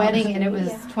attended a wedding, and it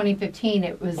was 2015.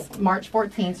 It was March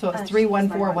 14th, so it was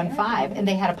 31415, and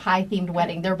they had a pie-themed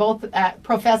wedding. They're both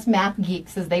professed math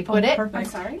geeks, as they put it. Perfect. I'm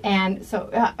sorry. And so,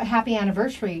 happy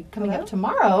anniversary coming up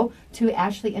tomorrow to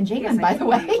Ashley and Jamin, by the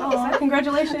way. Oh,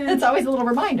 congratulations. It's always a little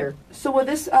reminder. So will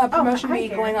this promotion hi, be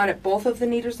Karen. going on at both of the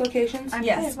Kneaders locations?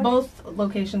 Yes, both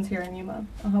locations here in Yuma.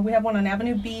 We have one on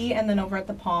Avenue B and then over at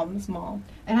the Palms Mall.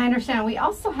 And I understand we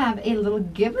also have a little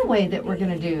giveaway that we're going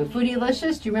to do.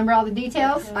 Foodielicious, do you remember all the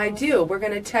details? I do. We're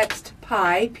going to text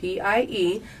PIE,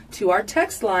 P-I-E, to our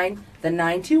text line, the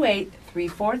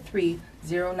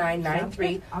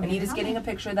 928-343-0993. Anita's getting a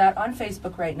picture of that on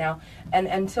Facebook right now. And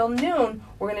until noon,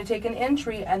 we're going to take an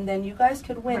entry, and then you guys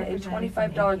could win a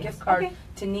 $25 gift card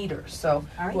to Kneaders. So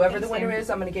right, whoever the thanks, winner Erin. is,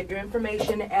 I'm going to get your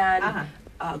information, and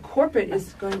corporate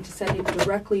is going to send it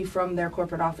directly from their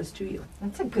corporate office to you.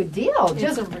 That's a good deal.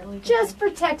 It's a really good Just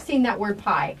for texting that word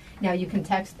pie. Now, you can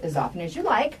text as often as you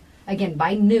like. Again,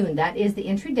 by noon, that is the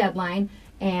entry deadline.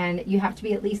 And you have to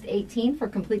be at least 18 for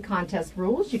complete contest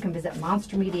rules. You can visit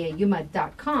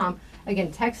monstermediayuma.com.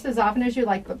 Again, text as often as you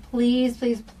like, but please,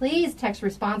 please, please text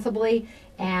responsibly,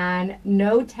 and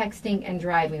no texting and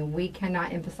driving. We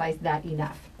cannot emphasize that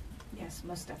enough. Yes,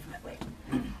 most definitely.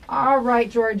 All right,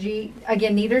 Georgie.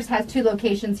 Again, Kneaders has 2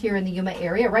 locations here in the Yuma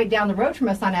area, right down the road from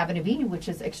us on Avenue B, which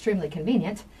is extremely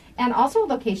convenient, and also a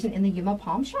location in the Yuma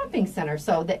Palm Shopping Center.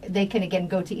 So that they can, again,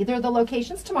 go to either of the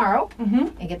locations tomorrow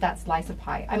and get that slice of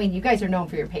pie. I mean, you guys are known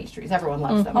for your pastries. Everyone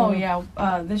loves them. Oh, yeah.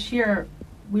 This year,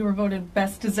 we were voted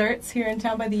best desserts here in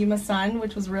town by the Yuma Sun,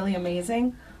 which was really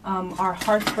amazing. Our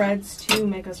hearth breads, too,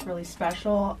 make us really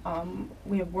special.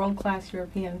 We have world-class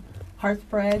European hearth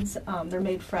breads. They're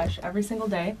made fresh every single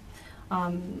day.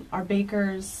 Our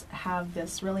bakers have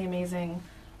this really amazing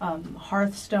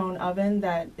hearthstone oven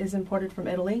that is imported from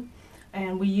Italy,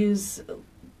 and we use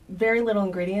very little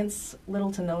ingredients.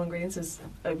 Little to no ingredients is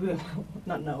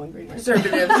not no ingredients.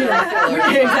 Preservatives, no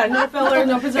fillers. Exactly, no filler,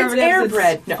 no preservatives. It's air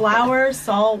bread. No. Flour,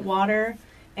 salt, water,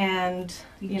 and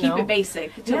Keep it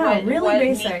basic. To Yeah, really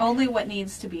basic. Only what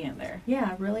needs to be in there.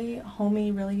 Yeah, really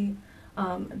homey, really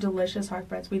delicious hearth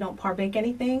breads. We don't par-bake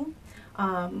anything.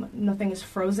 Nothing is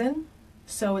frozen,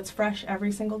 so it's fresh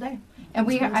every single day. And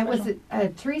It's really I was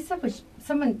special. Teresa, was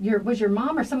your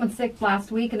mom or someone sick last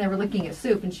week, and they were looking at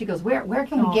soup, and she goes, where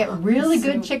can we get really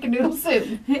good soup. chicken noodle soup?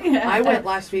 I went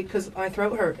last week because my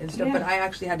throat hurt and stuff, Yeah. but I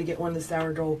actually had to get one of the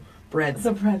sourdough breads.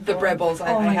 The bread The bowl. bread bowls. Oh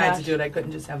I my had gosh. to do it. I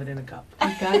couldn't just have it in a cup.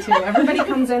 We've got to. Everybody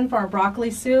comes in for our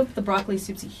broccoli soup. The broccoli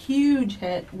soup's a huge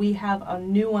hit. We have a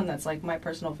new one that's like my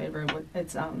personal favorite.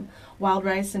 It's wild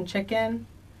rice and chicken.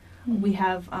 We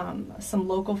have some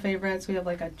local favorites. We have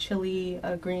like a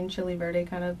green chili verde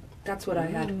kind of. That's what I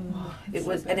had. It so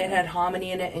was, good. and it had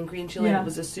hominy in it and green chili. And Yeah. it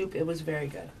was a soup. It was very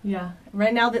good. Yeah.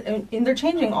 Right now, and they're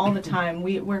changing all the time.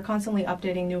 We're constantly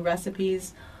updating new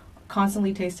recipes,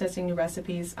 constantly taste testing new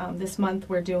recipes. This month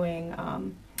we're doing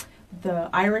the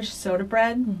Irish soda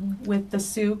bread with the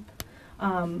soup.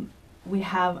 We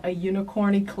have a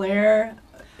unicorn eclair.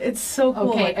 It's so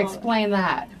cool. Okay, explain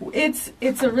that. It's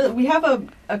we have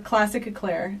a classic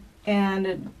eclair,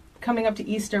 and coming up to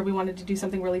Easter, we wanted to do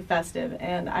something really festive,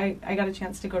 and I got a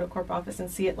chance to go to corporate office and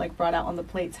see it like brought out on the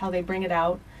plates, how they bring it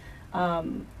out,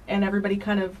 and everybody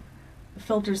kind of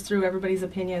filters through everybody's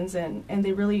opinions, and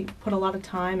they really put a lot of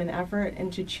time and effort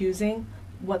into choosing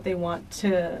what they want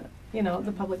to,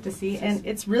 the public to see, and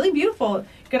it's really beautiful.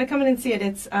 You gotta come in and see it.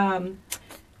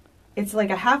 It's like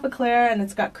a half eclair, and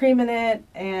it's got cream in it,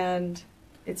 and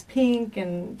it's pink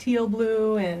and teal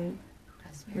blue and.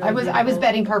 I was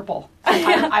betting purple.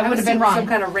 I would have been wrong. Some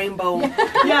kind of rainbow.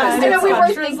 Yeah, You know, it's we got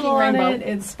were drizzle thinking on rainbow. it.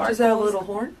 It sparkles. Does it have a little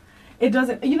horn? It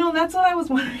doesn't. You know, that's what I was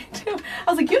wondering too.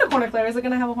 I was like, unicorn eclair, is it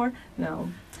going to have a horn? No.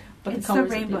 But It's the the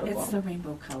colors are rainbow. beautiful. It's the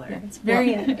rainbow color. Yeah, it's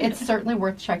very. It's certainly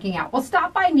worth checking out. Well,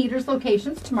 stop by Kneaders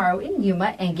locations tomorrow in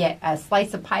Yuma and get a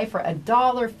slice of pie for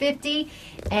 $1.50,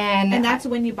 And that's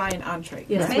when you buy an entree.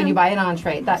 yes, right? when you buy an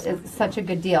entree. That is such a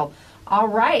good deal. All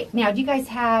right, now do you guys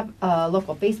have a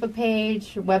local Facebook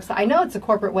page, website? I know it's a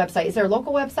corporate website. Is there a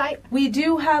local website? We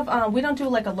do have. We don't do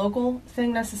like a local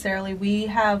thing necessarily. We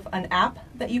have an app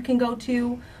that you can go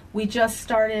to. We just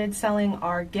started selling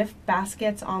our gift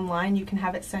baskets online. You can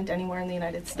have it sent anywhere in the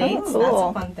United States. Oh, That's cool.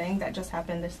 a fun thing that just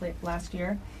happened this last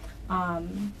year.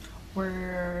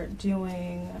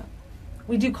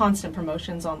 We do constant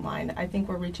promotions online. I think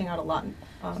we're reaching out a lot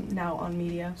now on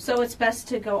media. So it's best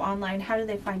to go online. How do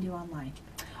they find you online?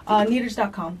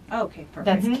 Kneaders.com. Okay, perfect.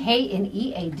 That's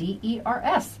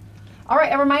Kneaders. All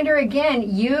right, a reminder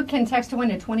again, you can text to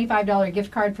win a $25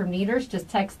 gift card from Kneaders. Just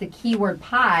text the keyword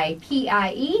PIE,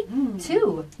 P-I-E,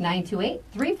 to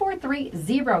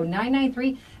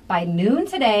 928-343-0993 by noon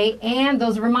today. And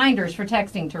those reminders for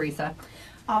texting, Teresa.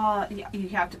 You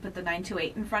have to put the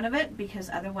 928 in front of it because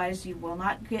otherwise it will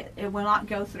not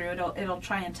go through. It'll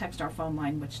try and text our phone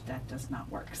line, which that does not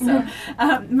work. So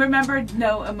remember,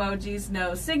 no emojis,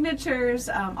 no signatures.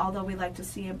 Although we like to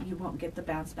see them, you won't get the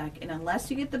bounce back. And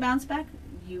unless you get the bounce back,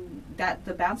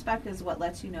 the bounce back is what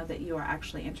lets you know that you are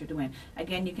actually entered to win.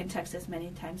 Again, you can text as many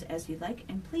times as you'd like,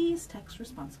 and please text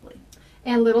responsibly.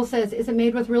 And Little says, is it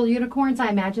made with real unicorns? I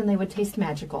imagine they would taste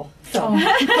magical. So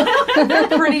They're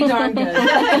pretty darn good.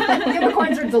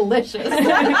 unicorns are delicious.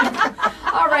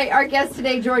 All right, our guest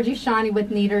today, Georgie Shawnee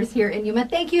with Kneaders here in Yuma.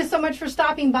 Thank you so much for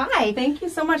stopping by. Thank you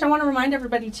so much. I want to remind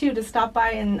everybody, too, to stop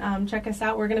by and check us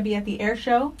out. We're going to be at the air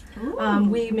show.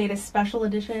 We made a special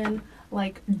edition,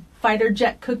 like, fighter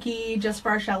jet cookie just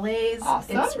for our chalets.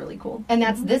 Awesome. It's really cool. And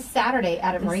that's this Saturday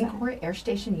at Marine Corps Air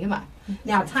Station Yuma.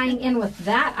 Now, tying in with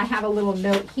that, I have a little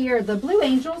note here. The Blue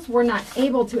Angels were not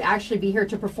able to actually be here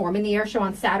to perform in the air show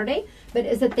on Saturday, but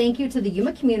as a thank you to the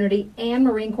Yuma community and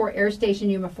Marine Corps Air Station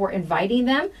Yuma for inviting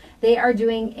them, they are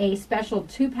doing a special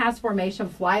 2-pass formation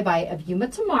flyby of Yuma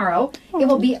tomorrow. It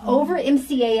will be over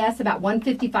MCAS about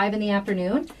 1:55 in the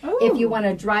afternoon. If you want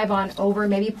to drive on over,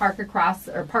 maybe park across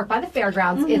or park by the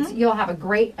fairgrounds, you'll have a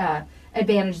great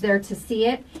advantage there to see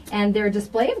it. And their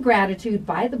display of gratitude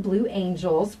by the Blue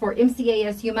Angels for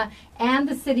MCAS Yuma and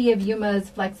the City of Yuma's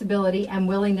flexibility and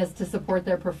willingness to support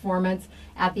their performance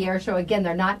at the air show. Again,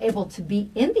 they're not able to be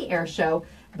in the air show,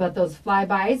 but those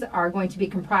flybys are going to be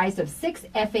comprised of 6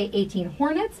 FA-18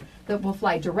 Hornets that will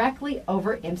fly directly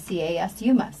over MCAS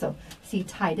Yuma. So see,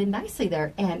 tied in nicely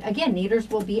there. And again, Kneaders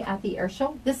will be at the air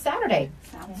show this Saturday.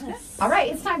 Sounds good. All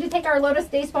right, it's time to take our Lotus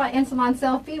Day Spa and Salon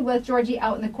selfie with Georgie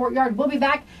out in the courtyard. We'll be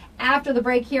back after the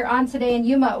break here on Today in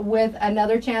Yuma with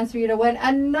another chance for you to win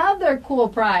another cool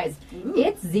prize.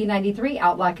 It's Z93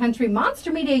 Outlaw Country,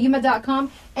 MonsterMediaYuma.com,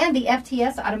 and the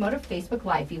FTS Automotive Facebook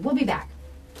Live feed. We'll be back.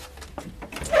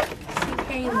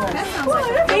 Painless. That sounds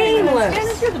like a Painless.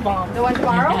 Janice, you're the bomb. The one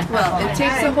tomorrow? Well, it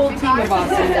takes a whole team of us.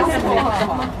 Whole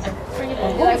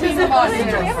team of us. We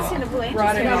haven't seen a Blue Angels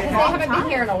Brought it here up. in They a long haven't been time.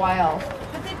 here in a while.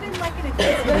 But they've been like in a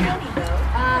Cleveland County though.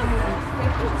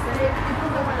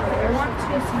 I want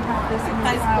to see how this and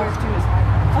Nice flowers too is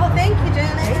Oh, thank you,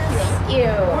 Janice. Thank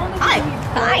you. Hi.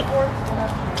 Hi.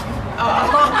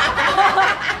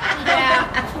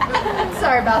 Yeah.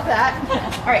 Sorry about that.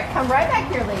 All right, come right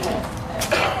back here, ladies.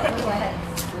 Go ahead.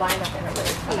 Line up in a row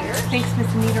here. Thanks,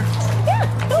 Miss Kneader.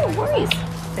 Yeah, no worries.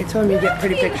 They told me to get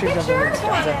pretty pictures of them.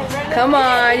 Come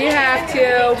on, you have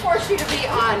to. Force you to be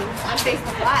on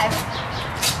Facebook Live.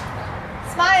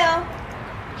 Smile.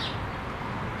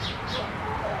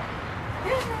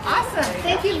 Awesome.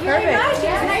 Thank you very much. It's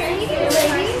nice to meet you,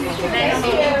 ladies. Thank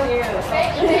you.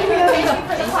 Thank you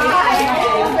for the pie. Thank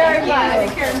you very much.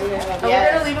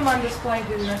 We're gonna leave them on display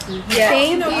through the rest of the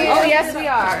Thank you. Oh, yes, we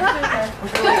are.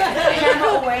 Camera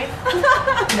away.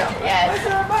 Yes.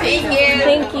 Thank you.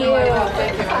 Thank you.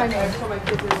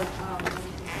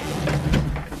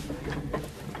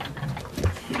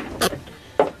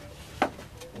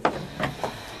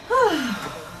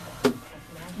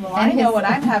 Well, I know what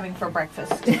I'm having for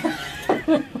breakfast. Is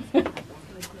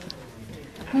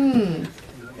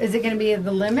it going to be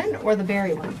the lemon or the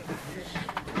berry one?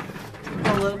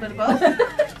 A little bit of both.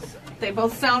 They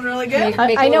both sound really good.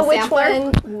 Make a I know little which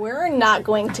sampler? one we're not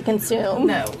going to consume,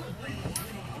 No.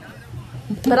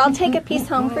 but I'll take a piece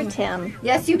home for Tim.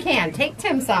 Yes, you can. Take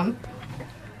Tim some.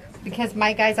 Because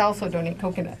my guys also don't eat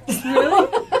coconuts.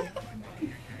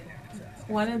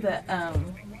 One of the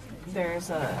there's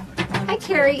a Hi,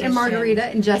 Terry and Margarita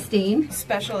and Justine.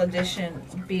 special edition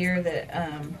beer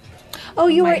that Oh,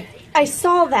 you My- were. I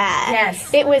saw that.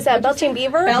 Yes. It was Belching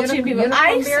Beaver. Belgian people.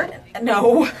 Unicorn beer?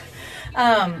 No.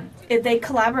 They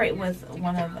collaborate with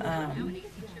one of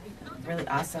really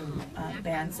awesome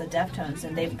bands, the Deftones,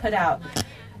 and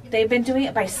they've been doing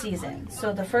it by season.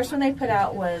 So the first one they put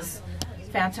out was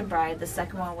Phantom Bride. The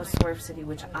second one was Swerve City,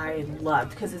 which I loved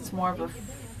because it's more of a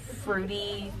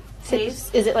fruity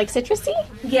taste. Is it like citrusy?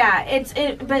 Yeah,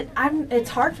 but it's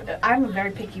hard. I'm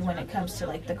very picky when it comes to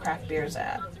like the craft beers.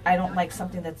 I don't like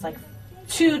something that's like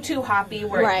too hoppy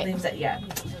where Right. it leaves it. Yeah.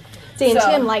 See, and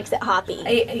So- Tim likes it hoppy.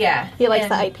 Yeah. He likes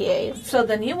And the IPAs. So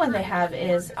the new one they have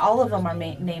is all of them are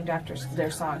named after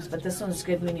their songs, but this one's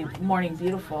Good Morning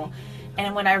Beautiful.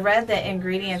 And when I read the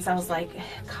ingredients, I was like,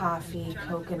 coffee,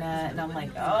 coconut, and I'm like,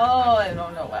 oh, I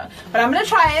don't know what. But I'm gonna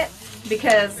try it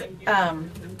because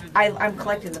I'm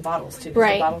collecting the bottles too. 'Cause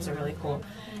Right. The bottles are really cool.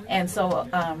 And so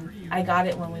I got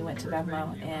it when we went to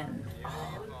Bevmo, and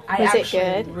I Was it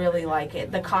actually good? really like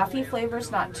it. The coffee flavor's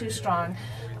not too strong.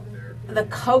 The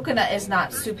coconut is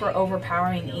not super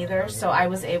overpowering either, so I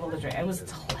was able to drink. It was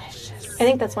delicious. I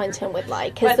think that's one Tim would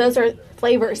like because But- those are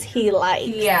flavors he likes.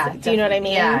 Yeah, Do you know what I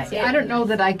mean? yeah. See, I don't know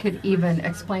that I could even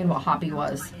explain what hoppy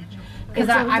was. Because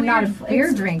It's a I'm not a weird-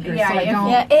 beer drinker, yeah, so I if- don't.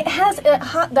 Yeah, it has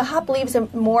the hop leaves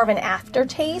more of an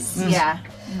aftertaste. Yeah,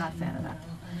 I'm not a fan of that.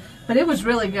 But it was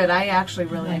really good. I actually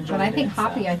really enjoyed it. But I think so.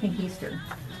 hoppy, I think Easter.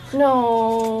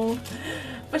 No,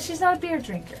 But she's not a beer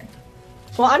drinker.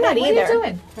 well, I'm not What either. are you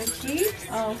doing?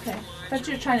 Oh, okay. Thought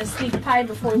you were trying to sneak pie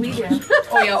before we did.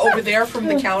 Oh yeah, over there from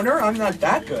the counter? I'm not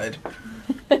that good.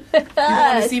 You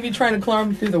want to see me trying to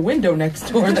climb through the window next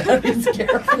door? That is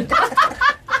scary.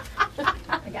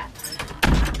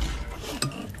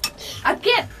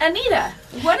 Again, Anita,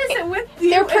 what is it with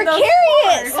you? They're and those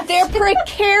precarious. floors? They're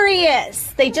precarious.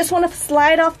 They just want to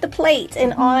slide off the plate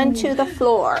and onto the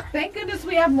floor. Thank goodness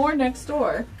we have more next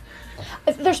door.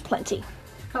 There's plenty.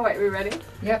 Oh, wait, we ready?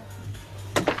 Yep.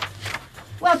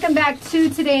 Welcome back to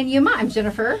Today in Yuma. I'm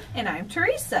Jennifer. And I'm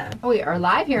Teresa. We are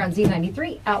live here on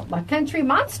Z93, Outlaw Country,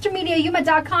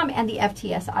 MonsterMediaYuma.com, and the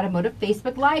FTS Automotive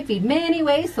Facebook Live feed. Many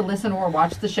ways to listen or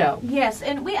watch the show. Yes,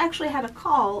 and we actually had a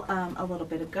call a little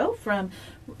bit ago from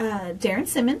Darren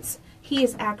Simmons. He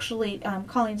is actually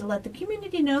calling to let the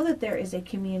community know that there is a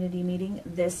community meeting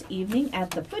this evening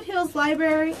at the Foothills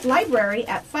Library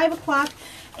at 5 o'clock.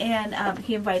 And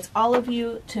he invites all of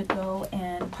you to go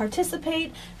and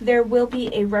participate. There will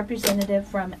be a representative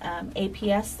from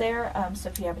APS there. So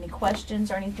if you have any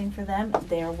questions or anything for them,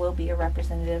 there will be a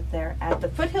representative there at the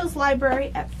Foothills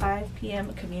Library at 5 p.m.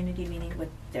 A community meeting with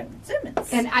Darren Simmons.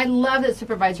 And I love that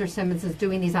Supervisor Simmons is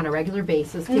doing these on a regular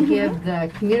basis to give the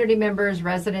community members,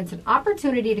 residents, an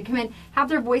opportunity to come in, have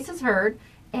their voices heard,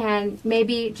 and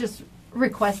maybe just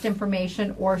request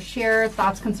information or share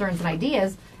thoughts, concerns, and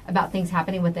ideas about things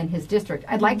happening within his district.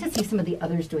 I'd like to see some of the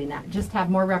others doing that. Just have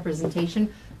more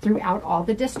representation throughout all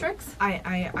the districts.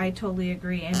 I totally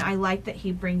agree, and I like that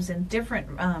he brings in different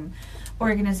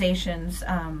organizations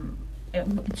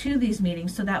to these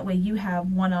meetings, so that way you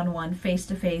have one-on-one,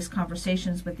 face-to-face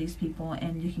conversations with these people,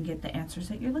 and you can get the answers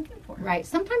that you're looking for. Right.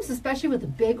 Sometimes, especially with the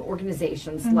big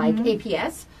organizations like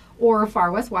APS or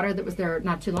Far West Water that was there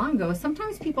not too long ago,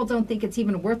 sometimes people don't think it's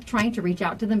even worth trying to reach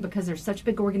out to them because they're such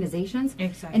big organizations.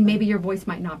 Exactly. And maybe your voice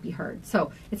might not be heard.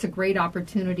 So it's a great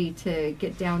opportunity to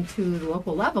get down to the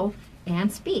local level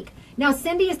and speak. Now,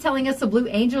 Cindy is telling us the Blue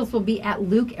Angels will be at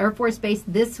Luke Air Force Base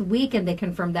this week, and they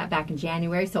confirmed that back in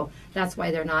January. So that's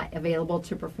why they're not available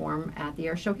to perform at the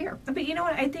air show here. But you know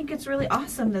what? I think it's really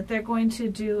awesome that they're going to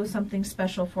do something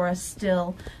special for us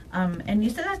still. And you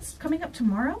said that's coming up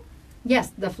tomorrow?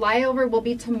 Yes, the flyover will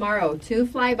be tomorrow. 2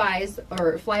 flybys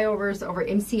or flyovers over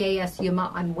MCAS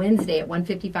Yuma on Wednesday at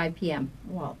 1:55 p.m.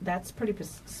 Well, that's pretty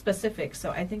specific, so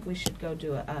I think we should go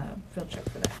do a field trip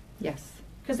for that. Yes.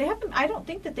 Because they haven't. I don't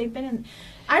think that they've been in.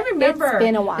 I remember. It's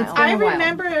been a while. It's been a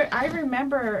while. I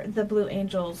remember the Blue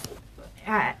Angels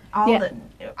at all Yeah. the.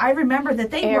 I remember that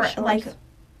they Air were shows. like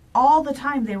all the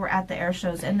time. They were at the air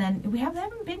shows, and then they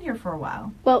haven't been here for a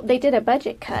while. Well, they did a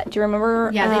budget cut. Do you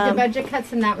remember? Yeah, they did budget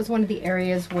cuts, and that was one of the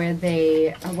areas where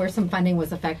they where some funding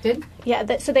was affected.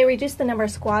 Yeah, so they reduced the number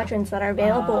of squadrons that are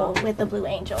available with the Blue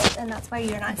Angels, and that's why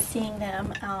you're not seeing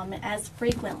them as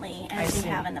frequently as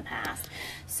you have in the past.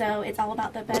 So it's all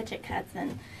about the budget cuts,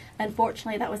 and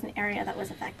unfortunately, that was an area that was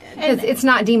affected. Because it's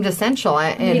not deemed essential,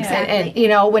 and, Exactly. and you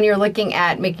know when you're looking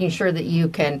at making sure that you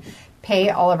can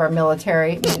pay all of our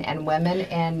military men and women,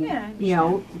 and you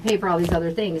know pay for all these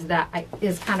other things, that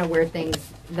is kind of where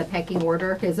the pecking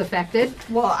order is affected.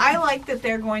 Well, I like that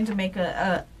they're going to make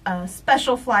a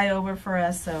special flyover for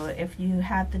us. So if you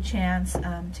have the chance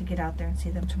to get out there and see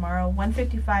them tomorrow,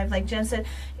 155, like Jen said,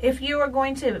 if you are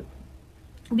going to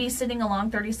be sitting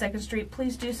along 32nd Street,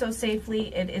 please do so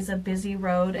safely. It is a busy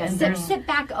road, and sit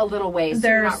back a little ways. So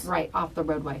you're not right off the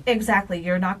roadway. Exactly,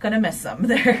 you're not going to miss them.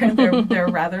 They're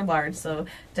rather large, so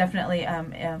definitely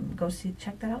go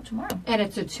check that out tomorrow. And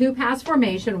it's a 2-pass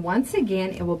formation. Once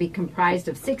again, it will be comprised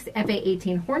of 6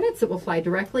 FA-18 Hornets that will fly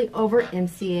directly over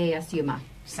MCAS Yuma.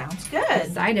 Sounds good.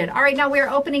 Excited. All right, now we're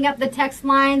opening up the text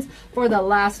lines for the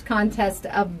last contest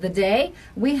of the day.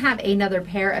 We have another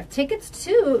pair of tickets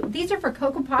too. These are for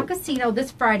Cocopah Casino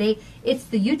this Friday. It's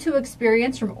the U2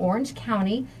 Experience from Orange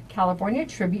County, California,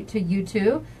 tribute to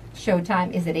U2.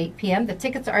 Showtime is at 8 p.m. The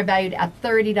tickets are valued at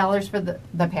 $30 for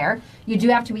the pair. You do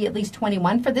have to be at least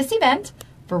 21 for this event.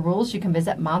 For rules, you can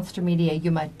visit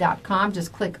monstermediayuma.com.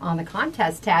 Just click on the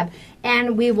contest tab,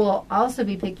 and we will also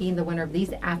be picking the winner of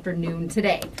these afternoon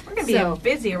today. We're going to be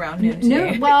busy around noon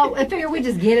today. Well, I figure we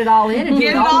just get it all in and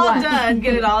get it all done.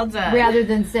 Get it all done. Rather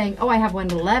than saying, oh, I have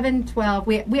one 11, 12.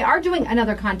 We are doing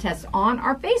another contest on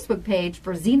our Facebook page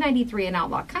for Z93 and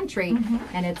Outlaw Country,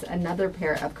 and it's another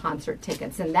pair of concert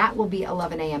tickets, and that will be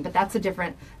 11 a.m. But that's a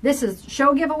different. This is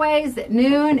show giveaways at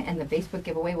noon, and the Facebook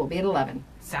giveaway will be at 11.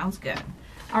 Sounds good.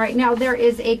 All right, now there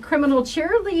is a criminal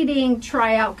cheerleading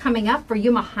tryout coming up for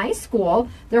Yuma High School.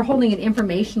 They're holding an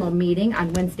informational meeting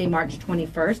on Wednesday, March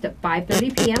 21st at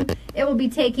 5:30 p.m. It will be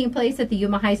taking place at the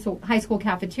Yuma High School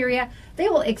cafeteria. They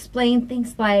will explain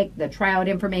things like the tryout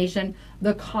information,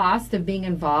 the cost of being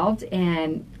involved,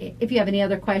 and if you have any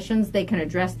other questions, they can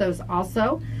address those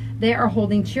also. They are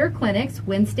holding cheer clinics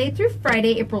Wednesday through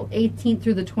Friday, April 18th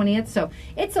through the 20th. So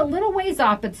it's a little ways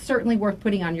off, but certainly worth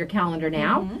putting on your calendar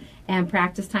now. And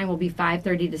practice time will be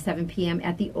 5:30 to 7 p.m.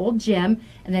 at the old gym.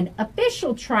 And then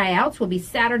official tryouts will be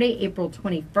Saturday, April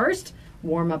 21st.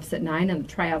 Warm-ups at 9 and the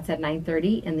tryouts at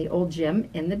 9:30 in the old gym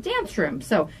in the dance room.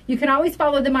 So you can always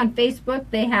follow them on Facebook.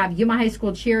 They have Yuma High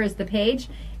School Cheer as the page,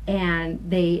 and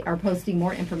they are posting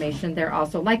more information there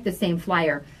also, like the same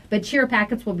flyer. But cheer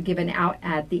packets will be given out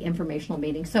at the informational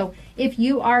meeting. So if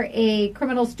you are a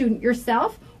criminal student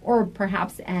yourself, or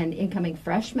perhaps an incoming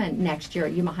freshman next year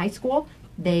at Yuma High School,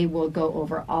 they will go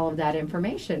over all of that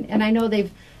information. And I know they've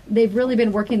really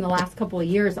been working the last couple of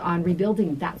years on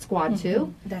rebuilding that squad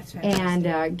too. That's fantastic.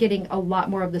 And getting a lot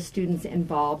more of the students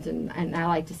involved, and I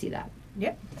like to see that.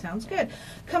 Yep, sounds good.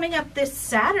 Coming up this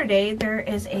Saturday, there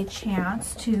is a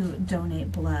chance to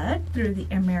donate blood through the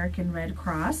American Red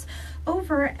Cross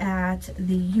over at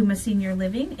the Yuma Senior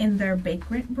Living in their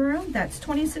banquet room. That's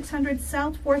 2600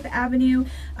 South 4th Avenue.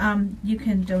 You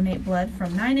can donate blood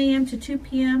from 9 a.m. to 2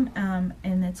 p.m.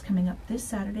 And it's coming up this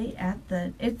Saturday at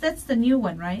that's the new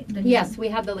one, right? Yes, we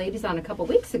had the ladies on a couple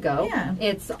weeks ago. Yeah.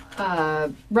 It's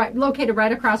located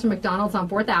right across from McDonald's on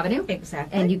 4th Avenue.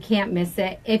 Exactly. And you can't miss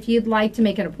it. If you'd like to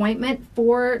make an appointment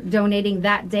for donating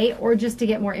that day or just to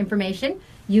get more information,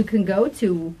 you can go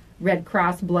to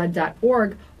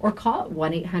redcrossblood.org or call it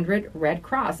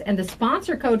 1-800-RED-CROSS. And the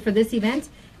sponsor code for this event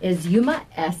is Yuma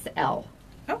SL.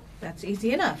 Oh, that's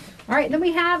easy enough. All right, then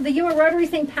we have the Yuma Rotary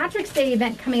St. Patrick's Day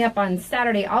event coming up on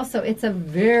Saturday. Also, it's a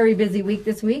very busy week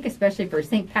this week, especially for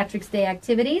St. Patrick's Day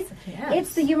activities. Yes.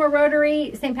 It's the Yuma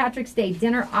Rotary St. Patrick's Day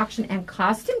dinner, auction, and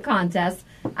costume contest.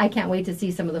 I can't wait to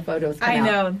see some of the photos come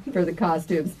out for the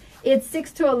costumes. It's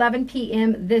 6 to 11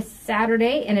 p.m. this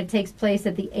Saturday, and it takes place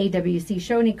at the AWC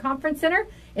Shawnee Conference Center.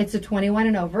 It's a 21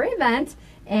 and over event,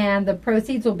 and the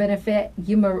proceeds will benefit the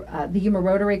Yuma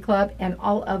Rotary Club and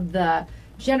all of the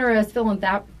generous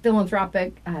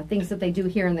philanthropic things that they do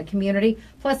here in the community,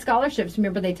 plus scholarships.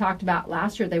 Remember, they talked about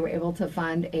last year they were able to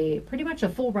fund pretty much a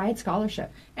full ride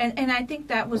scholarship. And I think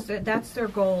that's their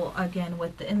goal again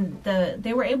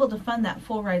they were able to fund that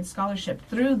full ride scholarship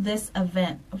through this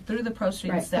event, through the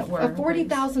proceeds that were a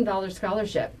 $40,000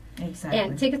 scholarship. Exactly.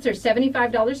 And tickets are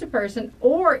 $75 a person,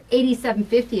 or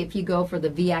 $87.50 if you go for the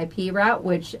VIP route,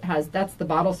 which that's the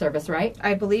bottle service, right?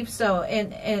 I believe so.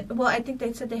 And well, I think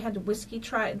they said they had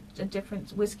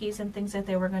different whiskeys and things that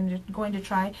they were going to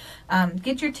try.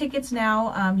 Get your tickets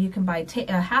now. You can buy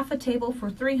half a table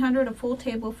for $300, a full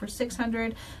table for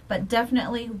 $600. But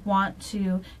definitely want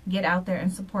to get out there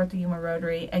and support the Yuma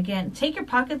Rotary. Again, take your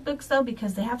pocketbooks though,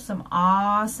 because they have some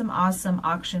awesome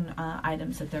auction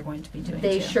items that they're going to be doing.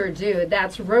 They sure do.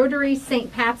 That's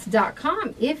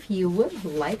RotaryStPats.com if you would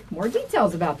like more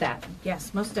details about that.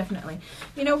 Yes, most definitely.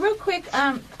 Real quick,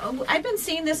 I've been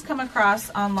seeing this come across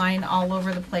online all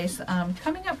over the place.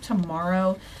 Coming up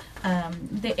tomorrow,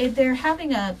 they're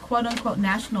having a quote-unquote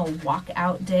national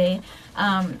walkout day,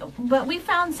 but we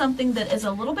found something that is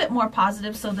a little bit more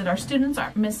positive so that our students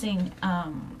aren't missing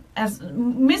as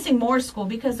missing more school,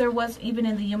 because there was, even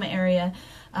in the Yuma area,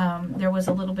 there was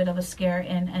a little bit of a scare,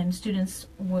 and students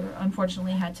were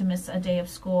unfortunately had to miss a day of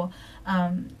school.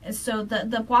 So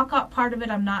the walk-up part of it,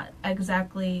 I'm not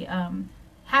exactly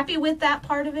happy with that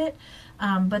part of it.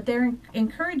 But they're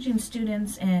encouraging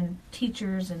students and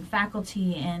teachers and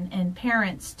faculty and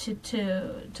parents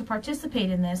to participate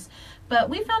in this. But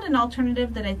we found an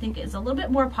alternative that I think is a little bit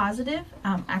more positive.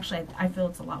 Actually, I feel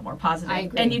it's a lot more positive. I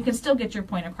agree. And you can still get your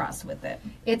point across with it.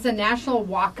 It's a national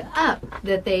walk up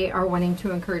that they are wanting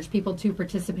to encourage people to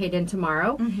participate in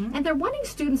tomorrow. And they're wanting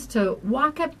students to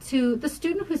walk up to the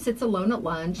student who sits alone at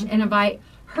lunch and invite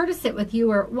her to sit with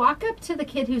you, or walk up to the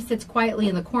kid who sits quietly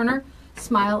in the corner,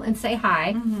 smile and say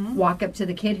hi. Walk up to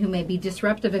the kid who may be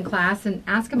disruptive in class and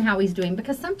ask him how he's doing,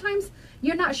 because sometimes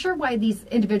you're not sure why these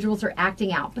individuals are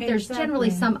acting out, but there's generally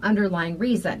some underlying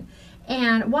reason.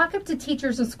 And walk up to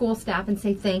teachers and school staff and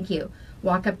say thank you.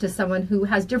 Walk up to someone who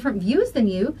has different views than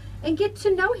you and get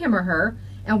to know him or her,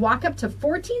 and walk up to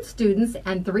 14 students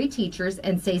and 3 teachers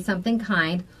and say something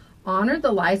kind. Honor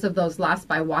the lives of those lost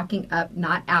by walking up,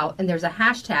 not out. And there's a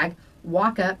hashtag,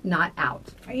 walk up, not out.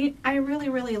 I really,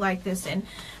 really like this. And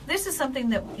this is something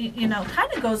that, you know,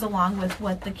 kind of goes along with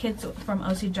what the kids from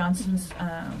O.C. Johnson's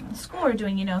school are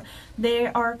doing. You know, they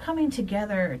are coming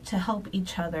together to help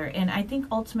each other. And I think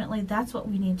ultimately that's what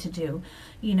we need to do.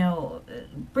 You know,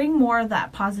 bring more of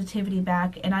that positivity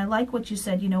back. And I like what you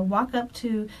said, you know, walk up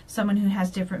to someone who has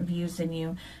different views than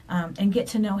you and get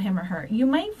to know him or her. You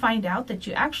might find out that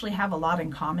you actually have a lot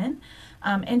in common.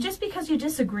 And just because you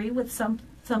disagree with something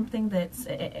that's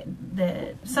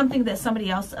something that somebody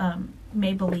else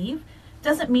may believe,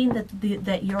 doesn't mean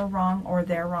that you're wrong or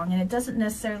they're wrong, and it doesn't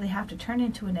necessarily have to turn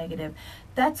into a negative.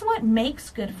 That's what makes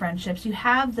good friendships. You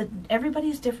have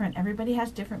everybody's different. Everybody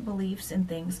has different beliefs and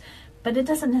things, but it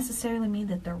doesn't necessarily mean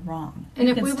that they're wrong. And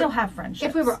you can still have friendships.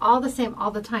 If we were all the same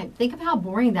all the time, think of how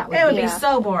boring that would be. It would be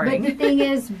so boring. But the thing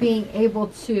is, being able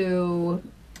to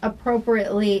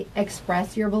appropriately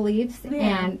express your beliefs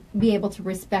and be able to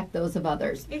respect those of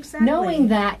others. Exactly. Knowing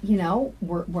that, you know,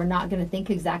 we're not going to think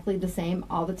exactly the same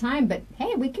all the time, but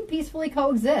hey, we can peacefully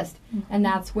coexist. And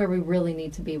that's where we really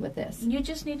need to be with this. You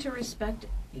just need to respect,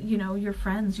 you know, your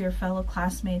friends, your fellow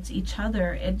classmates, each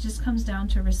other. It just comes down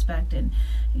to respect. And,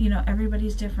 you know,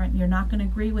 everybody's different. You're not going to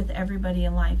agree with everybody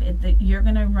in life. You're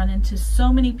going to run into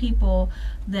so many people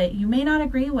that you may not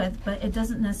agree with, but it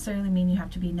doesn't necessarily mean you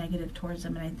have to be negative towards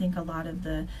them. And I think a lot of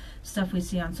the stuff we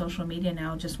see on social media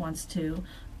now just wants to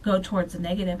go towards the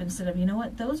negative instead of, you know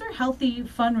what, those are healthy,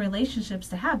 fun relationships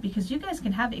to have, because you guys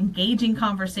can have engaging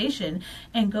conversation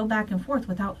and go back and forth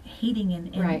without hating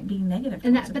and being negative.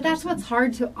 But that's what's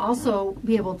hard to also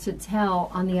be able to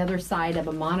tell on the other side of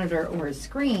a monitor or a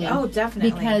screen. Oh, definitely.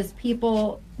 Because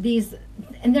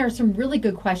and there are some really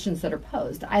good questions that are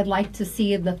posed. I'd like to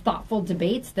see the thoughtful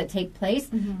debates that take place,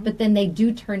 but then they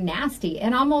do turn nasty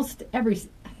in almost every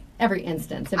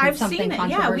instance. If it's something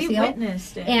controversial. Yeah, we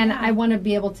witnessed it. And I want to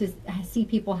be able to see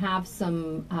people have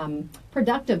some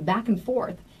productive back and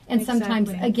forth. And sometimes,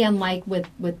 again, like with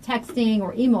texting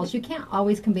or emails, you can't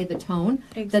always convey the tone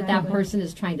that person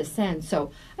is trying to send.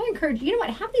 So I encourage, you know what,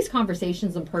 have these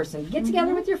conversations in person. Get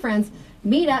together with your friends,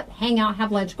 meet up, hang out,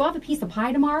 have lunch, go have a piece of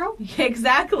pie tomorrow.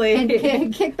 Exactly.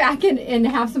 And kick back and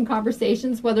have some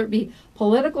conversations, whether it be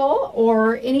political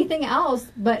or anything else.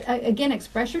 But again,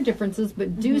 express your differences,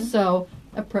 but do so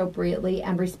appropriately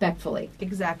and respectfully.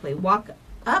 Exactly. Walk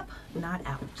up, not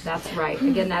out. That's right.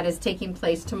 Again, that is taking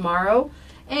place tomorrow.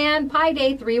 And Pie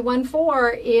Day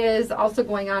 314 is also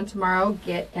going on tomorrow.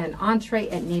 Get an entree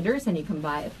at Kneaders, and you can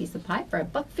buy a piece of pie for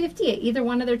 $1.50 at either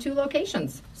one of their 2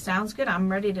 locations. Sounds good. I'm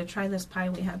ready to try this pie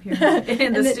we have here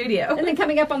in the studio. And then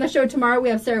coming up on the show tomorrow, we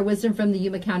have Sarah Wisdom from the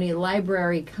Yuma County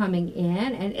Library coming in.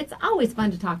 And it's always fun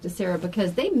to talk to Sarah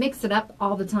because they mix it up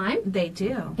all the time. They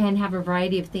do. And have a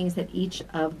variety of things at each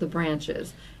of the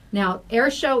branches. Now, air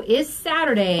show is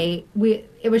Saturday.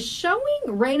 It was showing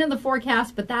rain in the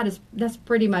forecast, but that's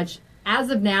pretty much, as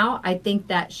of now, I think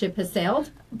that ship has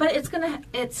sailed. But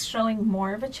it's showing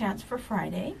more of a chance for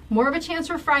Friday. More of a chance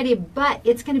for Friday, but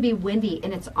it's going to be windy,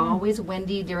 and it's always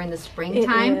windy during the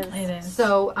springtime. It is.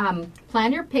 So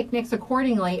plan your picnics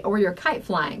accordingly, or your kite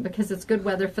flying, because it's good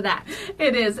weather for that.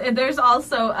 It is. And there's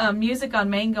also Music on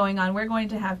Main going on. We're going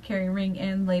to have Carrie Ring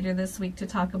in later this week to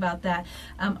talk about that.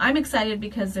 I'm excited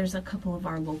because there's a couple of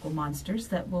our local monsters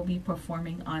that will be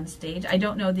performing on stage. I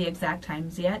don't know the exact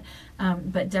times yet,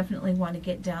 but definitely want to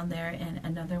get down there, and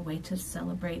another way to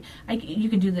celebrate celebrate. You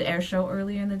can do the air show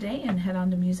earlier in the day and head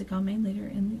on to Music on Main later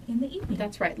in the evening.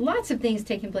 That's right. Lots of things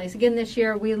taking place. Again, this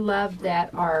year we love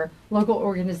that our local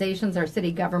organizations, our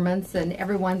city governments, and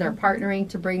everyone, they're partnering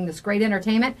to bring this great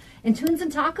entertainment. And Tunes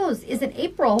and Tacos is in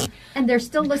April, and they're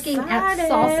still looking at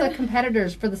salsa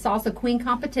competitors for the Salsa Queen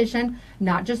competition.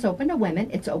 Not just open to women,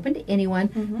 it's open to anyone.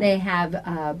 They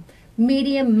have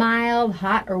medium, mild,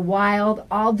 hot, or wild,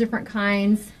 all different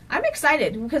kinds. I'm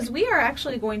excited because we are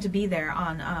actually going to be there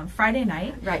on Friday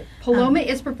night. Right. Paloma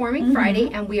is performing Friday,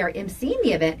 and we are emceeing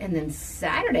the event. And then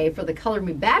Saturday for the Color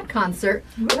Me Bad concert,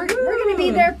 we're going to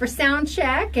be there for sound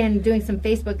check and doing some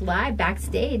Facebook Live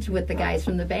backstage with the guys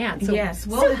from the band. So yes,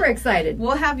 super excited.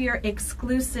 We'll have your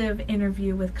exclusive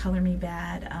interview with Color Me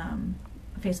Bad.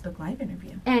 Facebook Live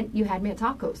interview. And you had me at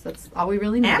tacos. That's all we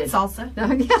really needed. And salsa.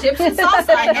 Yeah. Chips and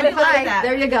salsa. I never thought of that.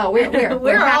 There you go.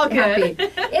 We're all happy.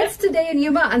 good. It's Today in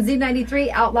Yuma on Z93,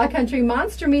 Outlaw Country,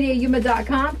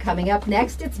 MonsterMediaYuma.com. Coming up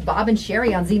next, it's Bob and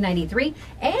Sherry on Z93,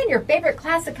 and your favorite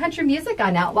classic country music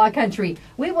on Outlaw Country.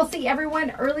 We will see everyone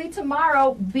early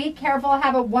tomorrow. Be careful.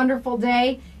 Have a wonderful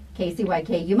day.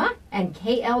 KCYK Yuma and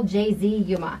KLJZ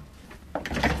Yuma.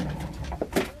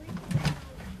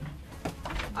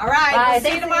 All right. Bye. We'll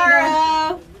see you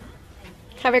tomorrow.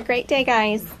 Have a great day,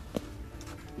 guys.